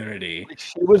the community.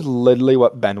 She was literally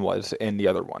what Ben was in the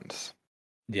other ones.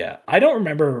 Yeah, I don't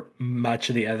remember much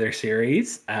of the other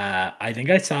series. I think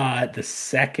I saw the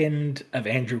second of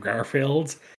Andrew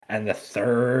Garfield's and the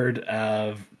third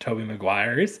of Tobey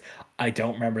Maguire's. I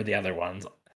don't remember the other ones.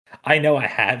 I know I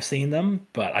have seen them,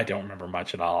 but I don't remember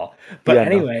much at all. But yeah,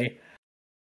 anyway,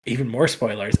 even more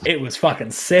spoilers. It was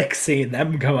fucking sick seeing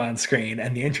them come on screen,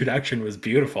 and the introduction was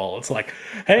beautiful. It's like,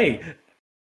 hey,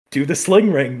 do the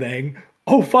sling ring thing.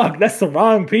 Oh fuck, that's the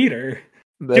wrong Peter.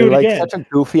 They're like such a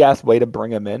goofy ass way to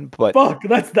bring him in, but fuck,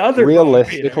 that's the other.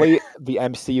 Realistically, the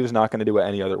MCU is not going to do it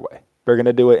any other way. They're going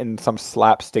to do it in some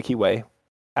slapsticky way,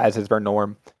 as is their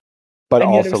norm, but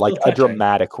also like a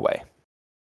dramatic way.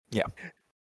 Yeah.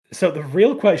 So the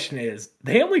real question is,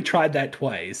 they only tried that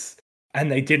twice,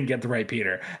 and they didn't get the right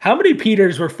Peter. How many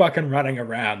Peters were fucking running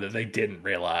around that they didn't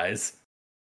realize?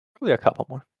 Probably a couple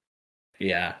more.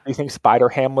 Yeah. Do you think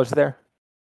Spider-Ham was there?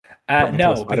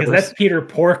 No, because that's Peter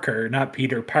Porker, not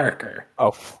Peter Parker.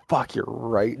 Oh, fuck, you're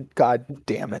right. God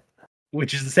damn it.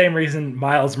 Which is the same reason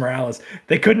Miles Morales,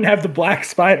 they couldn't have the Black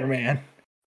Spider-Man.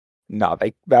 No,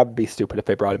 that'd be stupid if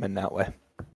they brought him in that way.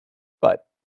 But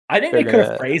I think they could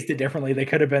have phrased it differently. They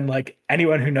could have been like,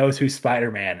 anyone who knows who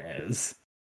Spider-Man is.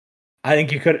 I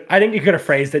think you could have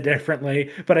phrased it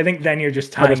differently, but I think then you're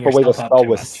just tying yourself up. That's the way the spell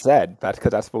was said. That's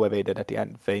because that's the way they did at the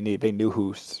end. They knew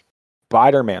who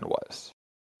Spider-Man was.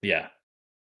 Yeah.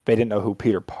 They didn't know who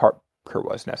Peter Parker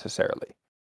was necessarily.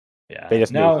 Yeah. They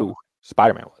just knew who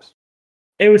Spider-Man was.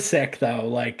 It was sick though.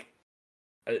 Like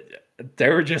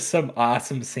there were just some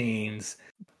awesome scenes.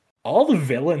 All the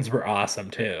villains were awesome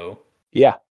too.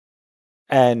 Yeah.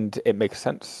 And it makes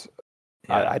sense.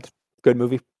 Yeah. Good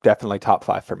movie. Definitely top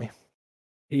 5 for me.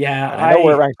 Yeah. And I know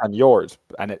where it ranks on yours,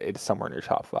 and it's somewhere in your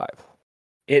top 5.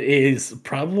 It is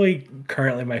probably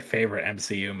currently my favorite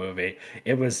MCU movie.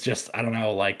 It was just, I don't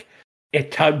know, like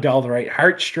it tugged all the right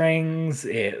heartstrings.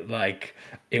 It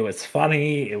was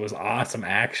funny. It was awesome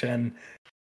action.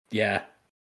 Yeah.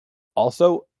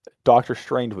 Also, Doctor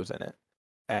Strange was in it,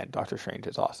 and Doctor Strange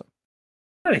is awesome.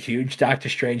 I'm not a huge Doctor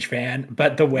Strange fan,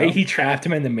 but the way he trapped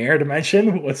him in the mirror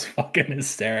dimension was fucking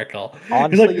hysterical.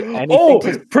 Honestly,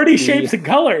 like, pretty shapes and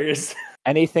colors.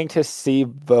 Anything to see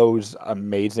those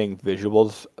amazing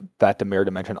visuals that the mirror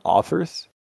dimension offers.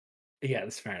 Yeah,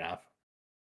 that's fair enough.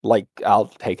 Like, I'll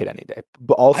take it any day.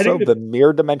 But also, the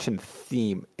mirror dimension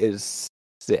theme is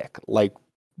sick. Like,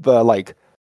 when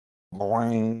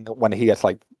he gets,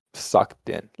 like, sucked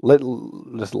in.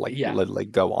 Literally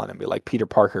go on and be like, Peter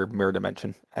Parker, mirror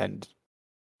dimension. And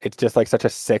it's just, like, such a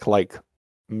sick, like,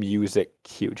 music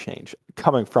cue change.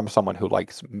 Coming from someone who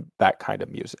likes that kind of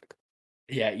music.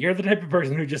 Yeah, you're the type of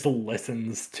person who just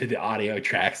listens to the audio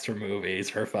tracks for movies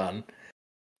for fun.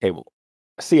 Okay, well,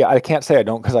 see, I can't say I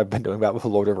don't because I've been doing that with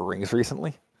Lord of the Rings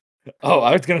recently. Oh,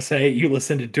 I was going to say you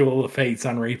listen to Duel of Fates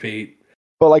on repeat.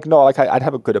 But, like, no, like, I'd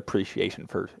have a good appreciation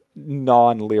for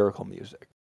non-lyrical music.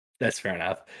 That's fair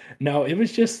enough. No, it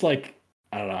was just, like,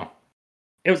 I don't know.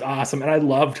 It was awesome, and I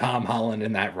love Tom Holland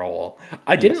in that role.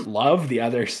 I didn't love the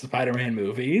other Spider-Man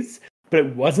movies, but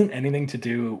it wasn't anything to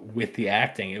do with the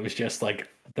acting. It was just like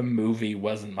the movie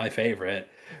wasn't my favorite,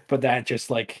 but that just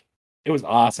like it was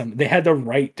awesome. They had the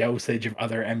right dosage of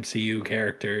other MCU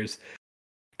characters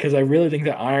because I really think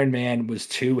that Iron Man was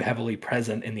too heavily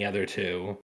present in the other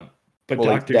two. But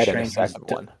Doctor Strange was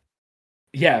one.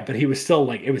 Yeah, but he was still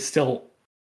like it was still.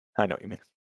 I know what you mean.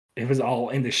 It was all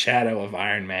in the shadow of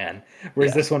Iron Man,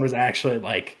 whereas this one was actually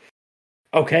like,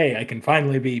 okay, I can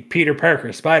finally be Peter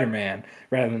Parker, Spider-Man,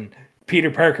 rather than Peter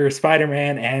Parker,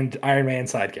 Spider-Man, and Iron Man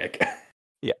sidekick.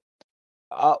 Yeah.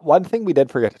 One thing we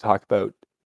did forget to talk about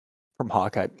from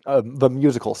Hawkeye, the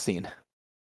musical scene.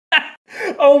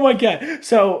 Oh my god.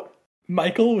 So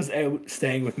Michael was out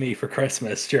staying with me for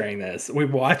Christmas during this. We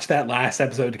watched that last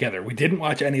episode together. We didn't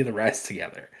watch any of the rest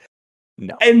together.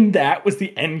 No. And that was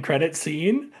the end credit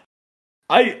scene.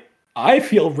 I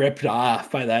feel ripped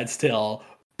off by that still,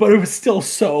 but it was still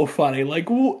so funny. Like,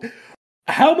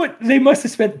 How much they must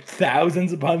have spent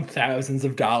thousands upon thousands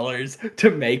of dollars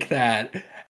to make that.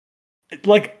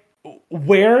 Like,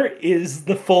 where is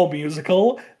the full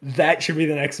musical? That should be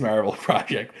the next Marvel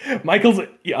project. Michael's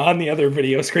on the other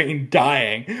video screen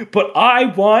dying, but I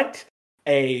want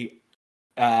a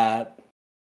uh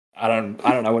I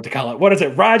don't know what to call it. What is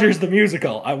it? Rogers the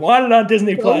Musical. I want it on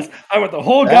Disney Plus. I want the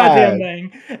whole goddamn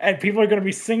Bad. thing, and people are going to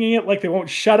be singing it like they won't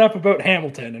shut up about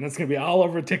Hamilton, and it's going to be all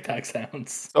over TikTok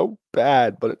sounds. So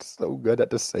bad, but it's so good at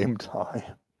the same time.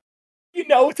 You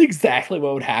know, it's exactly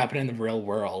what would happen in the real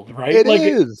world, right? It Like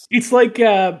is. it's like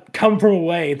 "Come From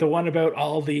Away," the one about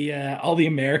all the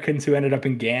Americans who ended up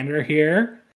in Gander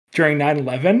here during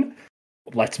 9/11.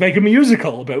 Let's make a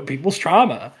musical about people's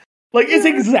trauma. Like it's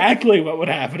exactly what would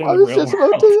happen in the real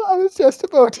world. I was just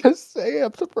about to say,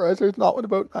 I'm surprised there's not one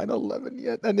about 9/11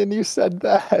 yet, and then you said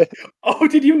that. Oh,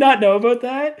 did you not know about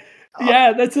that?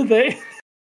 Yeah, that's the thing.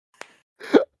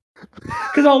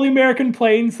 Because all the American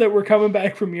planes that were coming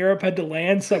back from Europe had to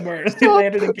land somewhere, and they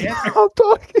landed in Canada. Stop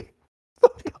talking.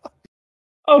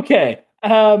 Okay,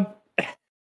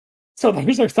 so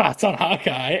there's our thoughts on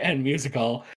Hawkeye and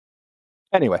musical.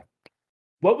 Anyway,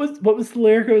 What was the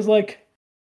lyric? It was like,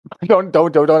 don't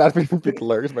ask me to repeat the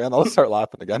lyrics, man. I'll start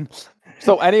laughing again.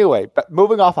 So anyway, but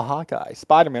moving off of Hawkeye,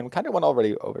 Spider-Man, we kind of went over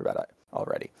that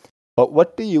already. But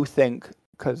what do you think?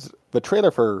 Because the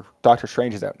trailer for Doctor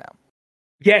Strange is out now.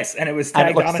 yes, and it was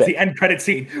tagged on as sick. the end credit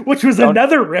scene, which was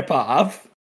another ripoff.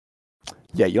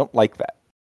 Yeah, you don't like that,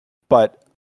 but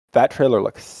that trailer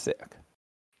looks sick.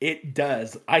 It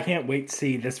does. I can't wait to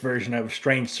see this version of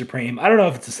Strange Supreme. I don't know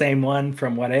if it's the same one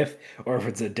from What If or if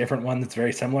it's a different one that's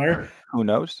very similar. Who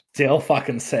knows? Still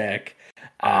fucking sick.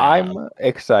 I'm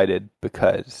excited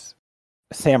because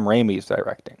Sam Raimi's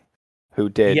directing, who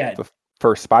did the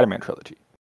first Spider-Man trilogy.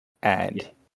 And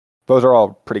those are all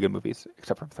pretty good movies,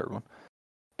 except for the third one.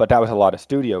 But that was a lot of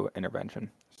studio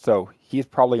intervention. So he's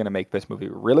probably going to make this movie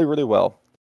really, really well.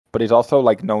 But he's also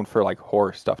like known for like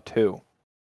horror stuff too.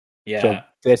 Yeah. So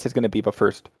this is going to be the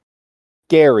first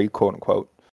scary, quote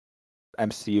unquote,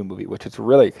 MCU movie, which is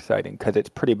really exciting because it's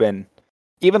pretty been,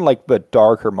 even like the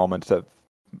darker moments of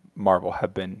Marvel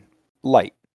have been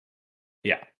light.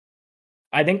 Yeah.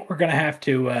 I think we're going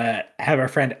to have our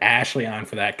friend Ashley on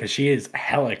for that because she is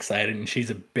hella excited and she's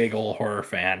a big old horror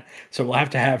fan. So we'll have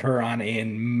to have her on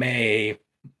in May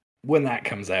when that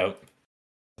comes out.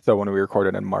 So when we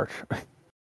recorded in March.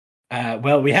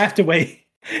 Well, we have to wait.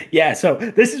 Yeah, so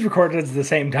this is recorded at the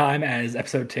same time as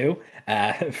episode 2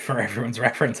 for everyone's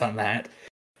reference on that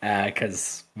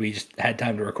because we just had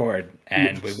time to record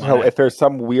and we want. So if there's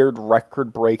some weird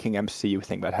record-breaking MCU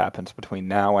thing that happens between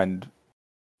now and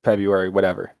February,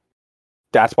 whatever,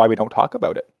 that's why we don't talk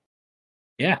about it.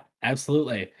 Yeah,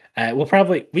 absolutely.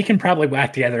 We can probably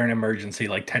whack together an emergency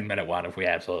like 10-minute one if we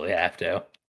absolutely have to.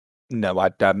 No, I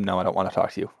don't want to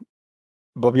talk to you.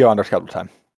 We'll be on our scheduled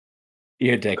time.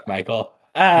 You dick, Michael.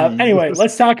 Anyway,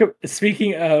 let's talk.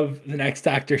 Speaking of the next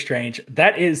Doctor Strange,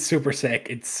 that is super sick.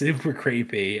 It's super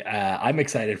creepy. I'm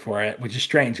excited for it, which is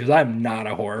strange because I'm not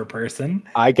a horror person.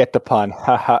 I get the pun.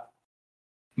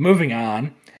 Moving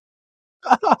on.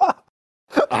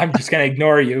 I'm just gonna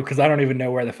ignore you because I don't even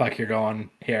know where the fuck you're going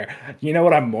here. You know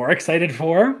what I'm more excited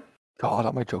for? God,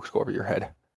 all my jokes go over your head.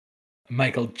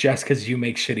 Michael, just because you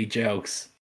make shitty jokes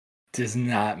does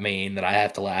not mean that I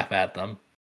have to laugh at them.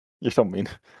 You're so mean.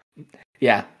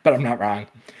 Yeah, but I'm not wrong.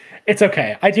 It's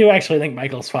okay. I do actually think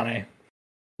Michael's funny.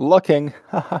 Looking.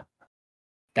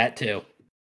 That too.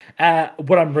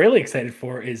 What I'm really excited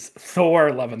for is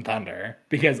Thor Love and Thunder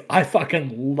because I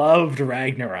fucking loved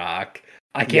Ragnarok.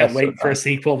 I can't wait for a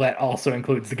sequel that also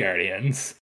includes the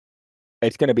Guardians.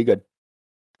 It's going to be good.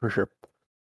 For sure.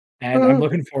 And I'm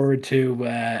looking forward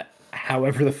to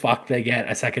however the fuck they get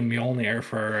a second Mjolnir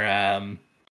for,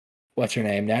 what's her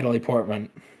name? Natalie Portman.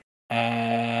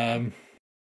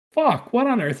 Fuck, what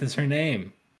on earth is her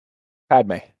name?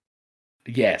 Padme.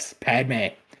 Yes, Padme.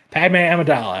 Padme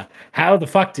Amidala. How the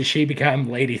fuck does she become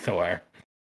Lady Thor?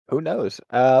 Who knows?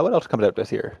 What else comes out this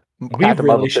year? We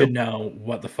really should know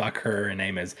what the fuck her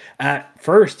name is.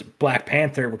 First, Black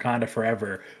Panther Wakanda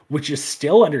Forever, which is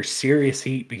still under serious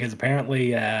heat because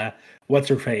apparently, what's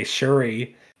her face?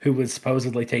 Shuri, who was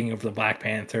supposedly taking over the Black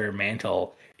Panther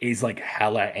mantle, is like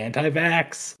hella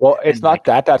anti-vax. Well, it's not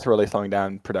that that's really slowing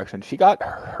down production. She got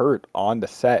hurt on the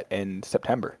set in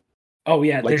September. Oh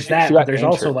yeah, there's that. But there's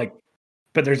also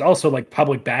like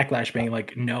public backlash being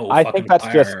like, no. I think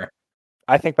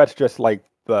that's just like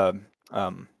the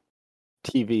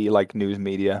TV like news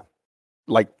media,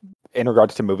 like in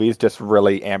regards to movies, just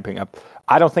really amping up.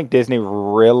 I don't think Disney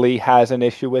really has an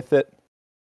issue with it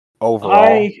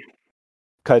overall.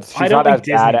 because I she's don't not as think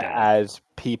Disney bad does. as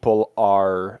people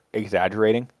are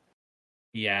exaggerating.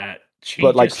 Yeah, she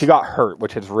But like she just got hurt,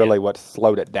 which is yeah. really what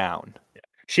slowed it down.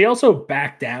 She also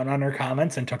backed down on her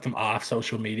comments and took them off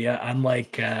social media,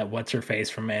 unlike what's her face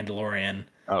from Mandalorian.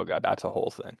 Oh god, that's a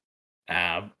whole thing.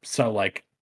 So like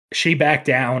she backed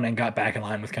down and got back in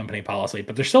line with company policy,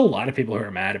 but there's still a lot of people who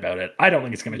are mad about it. I don't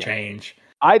think it's going to Yeah. change.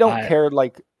 I don't Uh, care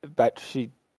like that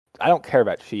she I don't care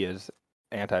that she is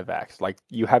anti-vax. Like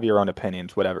you have your own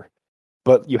opinions, whatever.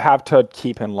 But you have to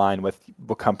keep in line with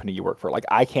what company you work for. Like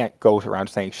I can't go around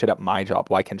saying shit up my job.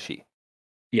 Why can she?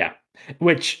 yeah,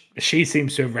 which she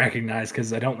seems to have recognized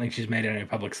because I don't think she's made any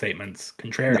public statements No.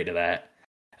 contrary to that.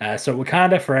 So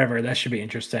Wakanda Forever, that should be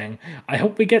interesting. I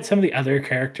hope we get some of the other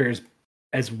characters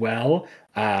as well.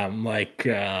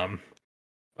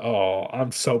 Oh,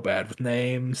 I'm so bad with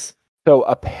names. So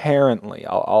apparently,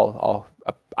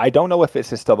 I don't know if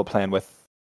this is still the plan with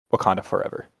Wakanda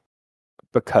Forever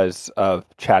because of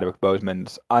Chadwick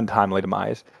Boseman's untimely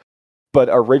demise. But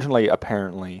originally,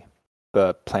 apparently,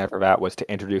 the plan for that was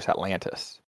to introduce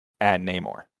Atlantis and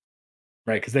Namor.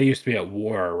 Right, because they used to be at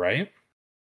war, right?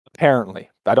 Apparently,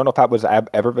 I don't know if that was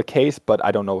ever the case, but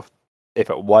I don't know if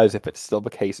it was, if it's still the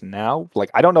case now. Like,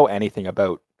 I don't know anything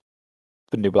about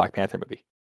the new Black Panther movie.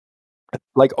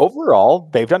 Like overall,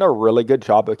 they've done a really good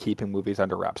job of keeping movies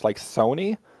under wraps. Like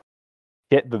Sony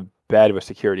hit the bed with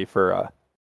security for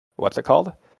what's it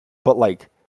called? But like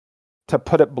to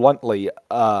put it bluntly,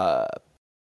 Multiverse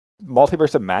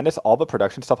of Madness, all the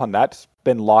production stuff on that's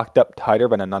been locked up tighter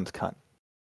than a nun's cunt.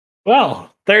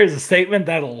 Well, there's a statement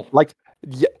that'll Like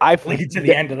I've lead to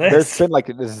the end of there's this. been like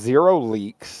zero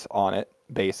leaks on it.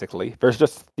 Basically, there's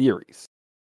just theories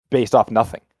based off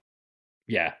nothing.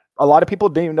 Yeah, A lot of people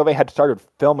didn't even know they had started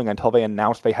filming until they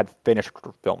announced they had finished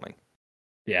filming.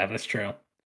 yeah, that's true.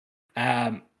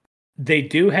 They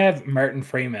do have Martin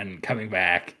Freeman coming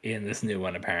back in this new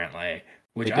one, apparently,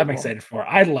 which They did I'm well. excited for.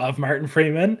 I love Martin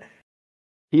Freeman.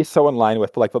 He's so in line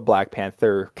with like the Black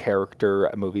Panther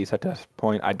character movies at this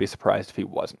point. I'd be surprised if he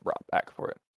wasn't brought back for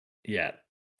it. Yeah.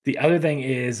 The other thing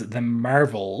is the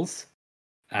Marvels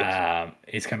Yes.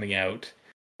 is coming out.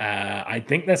 I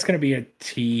think that's going to be a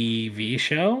TV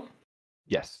show.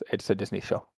 Yes, it's a Disney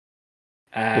show.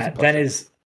 Disney Plus Then show. is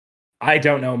I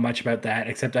don't know much about that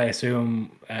except I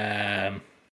assume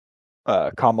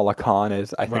Kamala Khan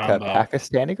is, I think, a Rambo.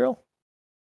 Pakistani girl.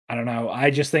 I don't know. I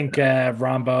just think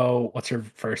Rambo. What's her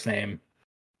first name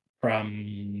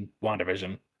from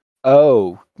WandaVision?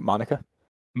 Oh, Monica.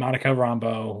 Monica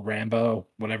Rambo,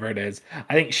 whatever it is.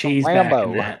 I think she's back in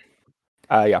Rambo.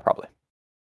 that. Yeah, probably.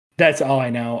 That's all I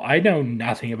know. I know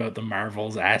nothing about the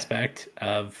Marvels aspect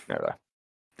of Never.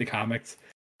 the comics.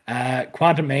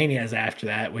 Quantum Mania is after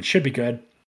that, which should be good.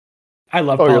 I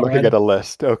love Oh, you're Paul looking Rudd. at a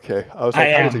list. Okay. I was I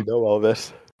like, how does he am. know all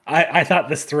this? I thought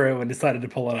this through and decided to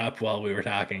pull it up while we were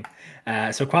talking.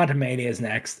 So Quantum Mania is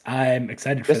next. I'm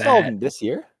excited for This is all that. this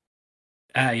year?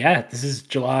 Yeah, this is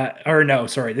July. Or no,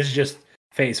 sorry, this is just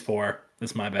Phase 4.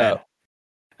 That's my bad.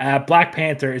 Oh, Black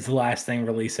Panther is the last thing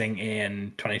releasing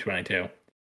in 2022.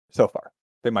 so far.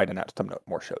 They might announce some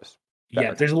more shows.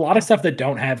 Yeah, there's a lot of stuff that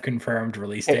don't have confirmed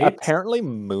release Hey, dates. apparently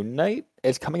Moon Knight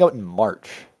is coming out in March,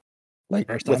 like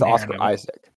First with time hearing Oscar of it.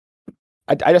 Isaac.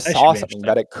 I just That should saw be something interesting.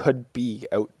 that it could be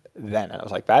out then, and I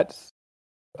was like, that's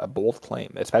a bold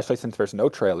claim, especially since there's no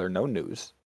trailer, no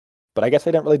news. But I guess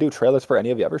they didn't really do trailers for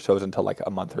any of the other shows until like a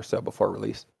month or so before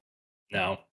release.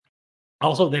 No.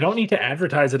 Also, they don't need to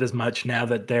advertise it as much now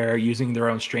that they're using their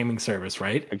own streaming service,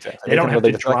 right? Exactly. They They don't can have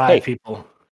really to just be like, drive hey, people.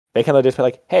 they can really just be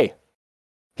like, hey,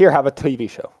 here, have a TV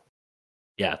show.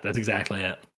 Yeah, that's exactly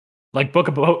it. Like Book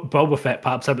of Boba Fett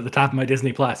pops up at the top of my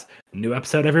Disney Plus. New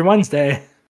episode every Wednesday.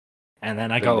 And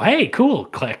then I go, hey, cool,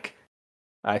 click.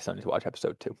 I still need to watch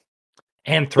episode 2.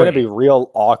 And It's gonna be 3. real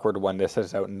awkward when this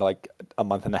is out in like a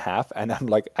month and a half, and I'm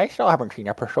like, I still haven't seen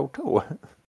episode 2.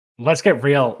 Let's get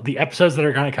real. The episodes that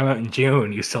are going to come out in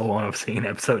June, you still won't have seen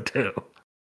episode 2.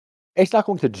 It's not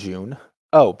going to June.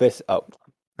 Oh,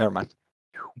 never mind.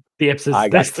 The episode's I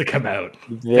got this to come out.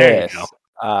 There you go.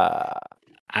 this.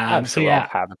 I'm So sure I'll yeah,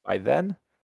 have it by then.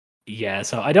 yeah.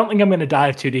 So I don't think I'm going to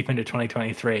dive too deep into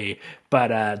 2023,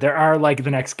 but there are like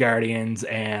the next Guardians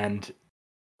and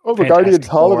Oh, the Guardians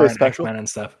Fantastic Four Holiday and X Special. Men and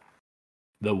stuff.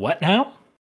 The what now?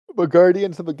 The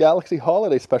Guardians of the Galaxy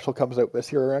Holiday Special comes out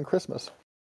this year around Christmas.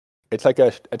 It's like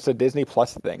it's a Disney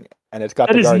Plus thing, and it's got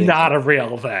That the is Guardians. not a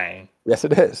real thing. Yes,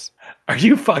 it is. Are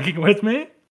you fucking with me?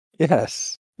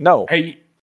 Yes. No.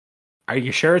 Are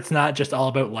you sure it's not just all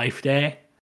about Life Day?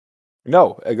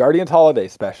 No. A Guardians Holiday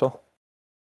Special.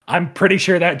 I'm pretty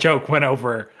sure that joke went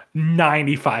over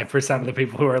 95% of the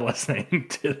people who are listening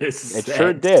to this. It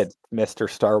sure did, Mr.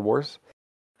 Star Wars.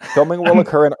 Filming will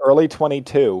occur in early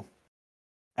 22,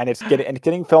 and it's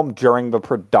getting filmed during the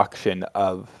production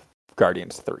of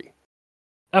Guardians 3.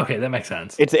 Okay, that makes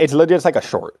sense. It's literally just like a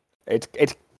short. It's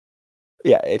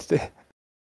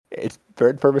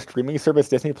for the streaming service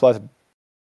Disney Plus.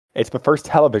 It's the first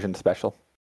television special.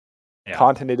 Yeah.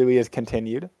 Continuity is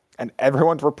continued, and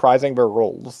everyone's reprising their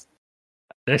roles.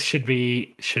 This should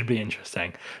be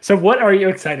interesting. So, what are you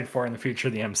excited for in the future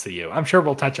of the MCU? I'm sure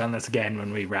we'll touch on this again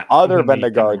when we wrap. Other than the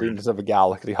Guardians of the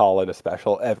Galaxy holiday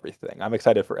special, everything. I'm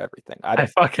excited for everything.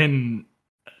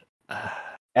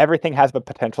 Everything has the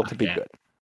potential to be good.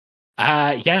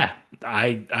 Yeah.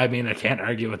 I mean, I can't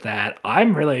argue with that.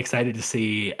 I'm really excited to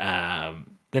see the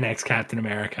next Captain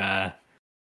America,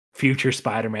 future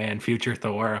Spider-Man, future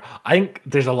Thor. I think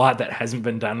there's a lot that hasn't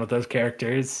been done with those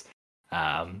characters.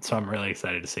 So I'm really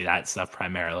excited to see that stuff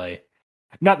primarily.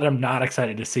 Not that I'm not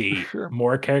excited to see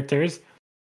more characters,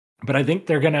 but I think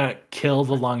they're going to kill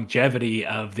the longevity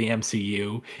of the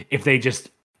MCU if they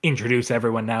just introduce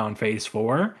everyone now in Phase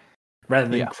 4 rather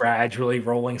than gradually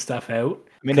rolling stuff out.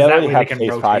 I mean, they already have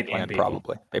Phase 5 planned,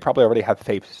 probably. They probably already have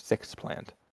Phase 6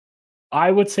 planned.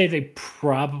 I would say they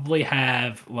probably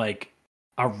have, like,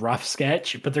 a rough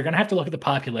sketch, but they're going to have to look at the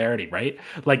popularity, right?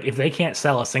 Like, if they can't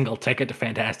sell a single ticket to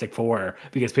Fantastic Four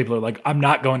because people are like, I'm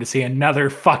not going to see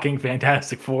another fucking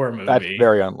Fantastic Four movie. That's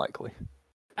very unlikely.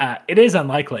 It is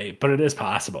unlikely, but it is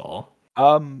possible.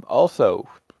 Also,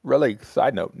 really,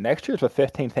 side note, next year's the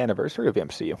 15th anniversary of the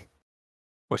MCU,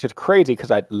 which is crazy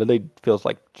because I literally feels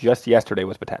like just yesterday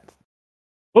was the 10th.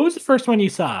 What was the first one you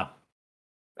saw?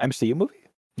 MCU movie?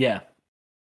 Yeah.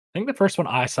 I think the first one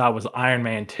I saw was Iron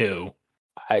Man 2.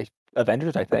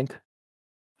 Avengers, I think.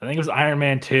 I think it was Iron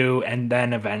Man 2 and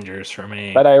then Avengers for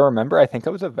me. But I think it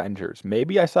was Avengers.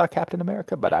 Maybe I saw Captain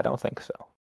America, but I don't think so.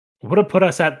 Would have put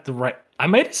us at the right... I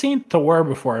might have seen Thor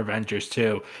before Avengers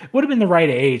too. It would have been the right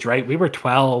age, right? We were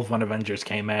 12 when Avengers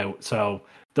came out, so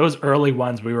those early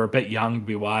ones we were a bit young to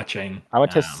be watching. I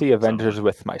went to see Avengers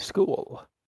with my school.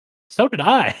 So did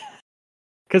I.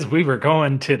 Because we were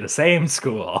going to the same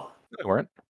school. We weren't.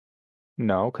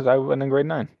 No, because I went in grade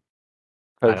 9.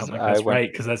 I don't think that's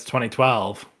right, because that's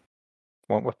 2012.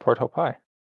 Went with Port Hope High.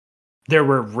 There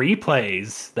were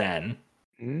replays then.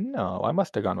 No, I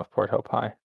must have gone with Port Hope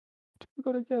High. Did we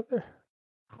go together?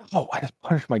 Oh, I just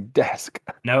punched my desk.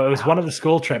 No, it was one of the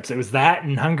school trips. It was that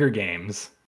and Hunger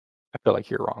Games. I feel like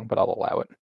you're wrong, but I'll allow it.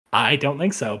 I don't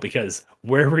think so, because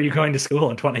where were you going to school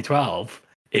in 2012?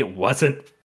 It wasn't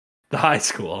the high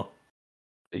school.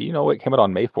 Did you know it came out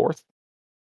on May 4th?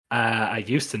 I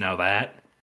used to know that,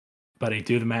 but I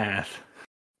do the math.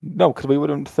 No, because we would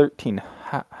have been 13.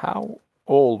 How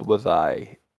old was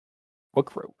I?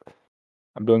 Look for it.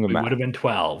 I'm doing the math. We would have been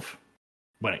 12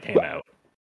 when it came out.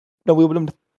 No, we would have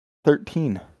been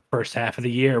 13. First half of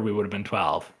the year, we would have been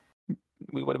 12.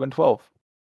 We would have been 12.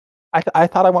 I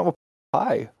thought I went with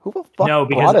High. Who the fuck? No,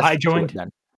 because I joined. Then?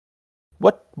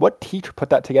 What teacher put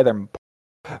that together?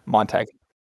 Montag.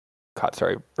 God,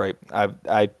 sorry. Right.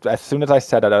 I as soon as I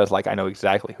said it, I was like, I know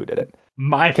exactly who did it.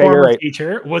 My former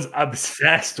teacher was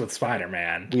obsessed with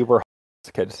Spider-Man. We were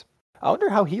kids. I wonder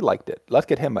how he liked it. Let's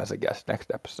get him as a guest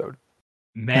next episode.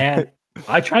 Man,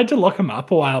 I tried to look him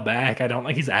up a while back. I don't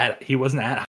think he wasn't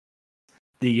at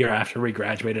the year after we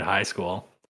graduated high school.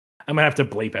 I'm gonna have to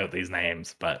bleep out these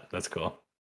names, but that's cool.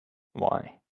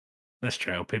 Why? That's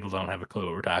true. People don't have a clue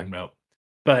what we're talking about.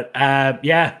 But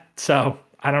yeah, so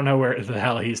I don't know where the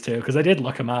hell he's to, because I did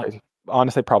look him up.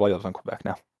 Honestly, probably lives in Quebec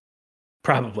now.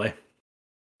 Probably.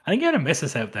 I think you're gonna miss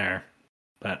us out there,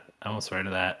 but I won't swear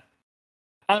to that.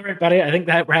 All right, buddy. I think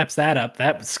that wraps that up.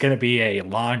 That's gonna be a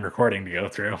long recording to go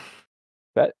through.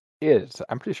 That is.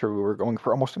 I'm pretty sure we were going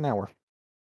for almost an hour.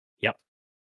 Yep.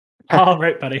 All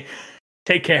right, buddy.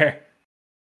 Take care.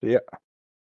 Yeah.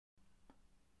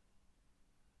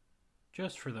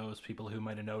 Just for those people who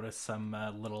might have noticed some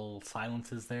little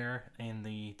silences there in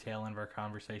the tail end of our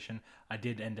conversation, I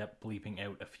did end up bleeping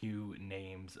out a few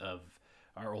names of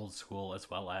our old school as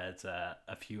well as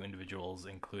a few individuals,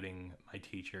 including my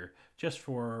teacher, just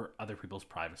for other people's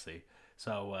privacy.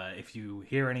 So if you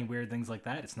hear any weird things like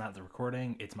that, it's not the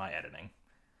recording, it's my editing.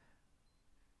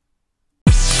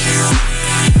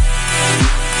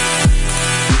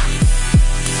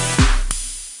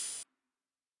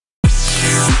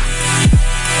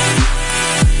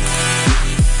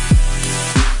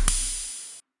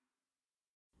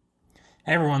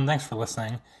 Hey everyone, thanks for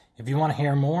listening. If you want to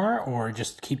hear more or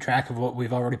just keep track of what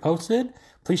we've already posted,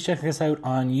 please check us out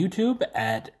on YouTube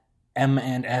at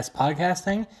M&S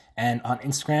Podcasting and on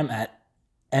Instagram at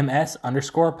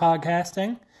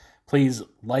MS_podcasting. Please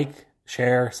like,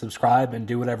 share, subscribe, and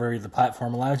do whatever the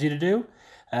platform allows you to do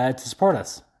to support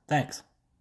us. Thanks.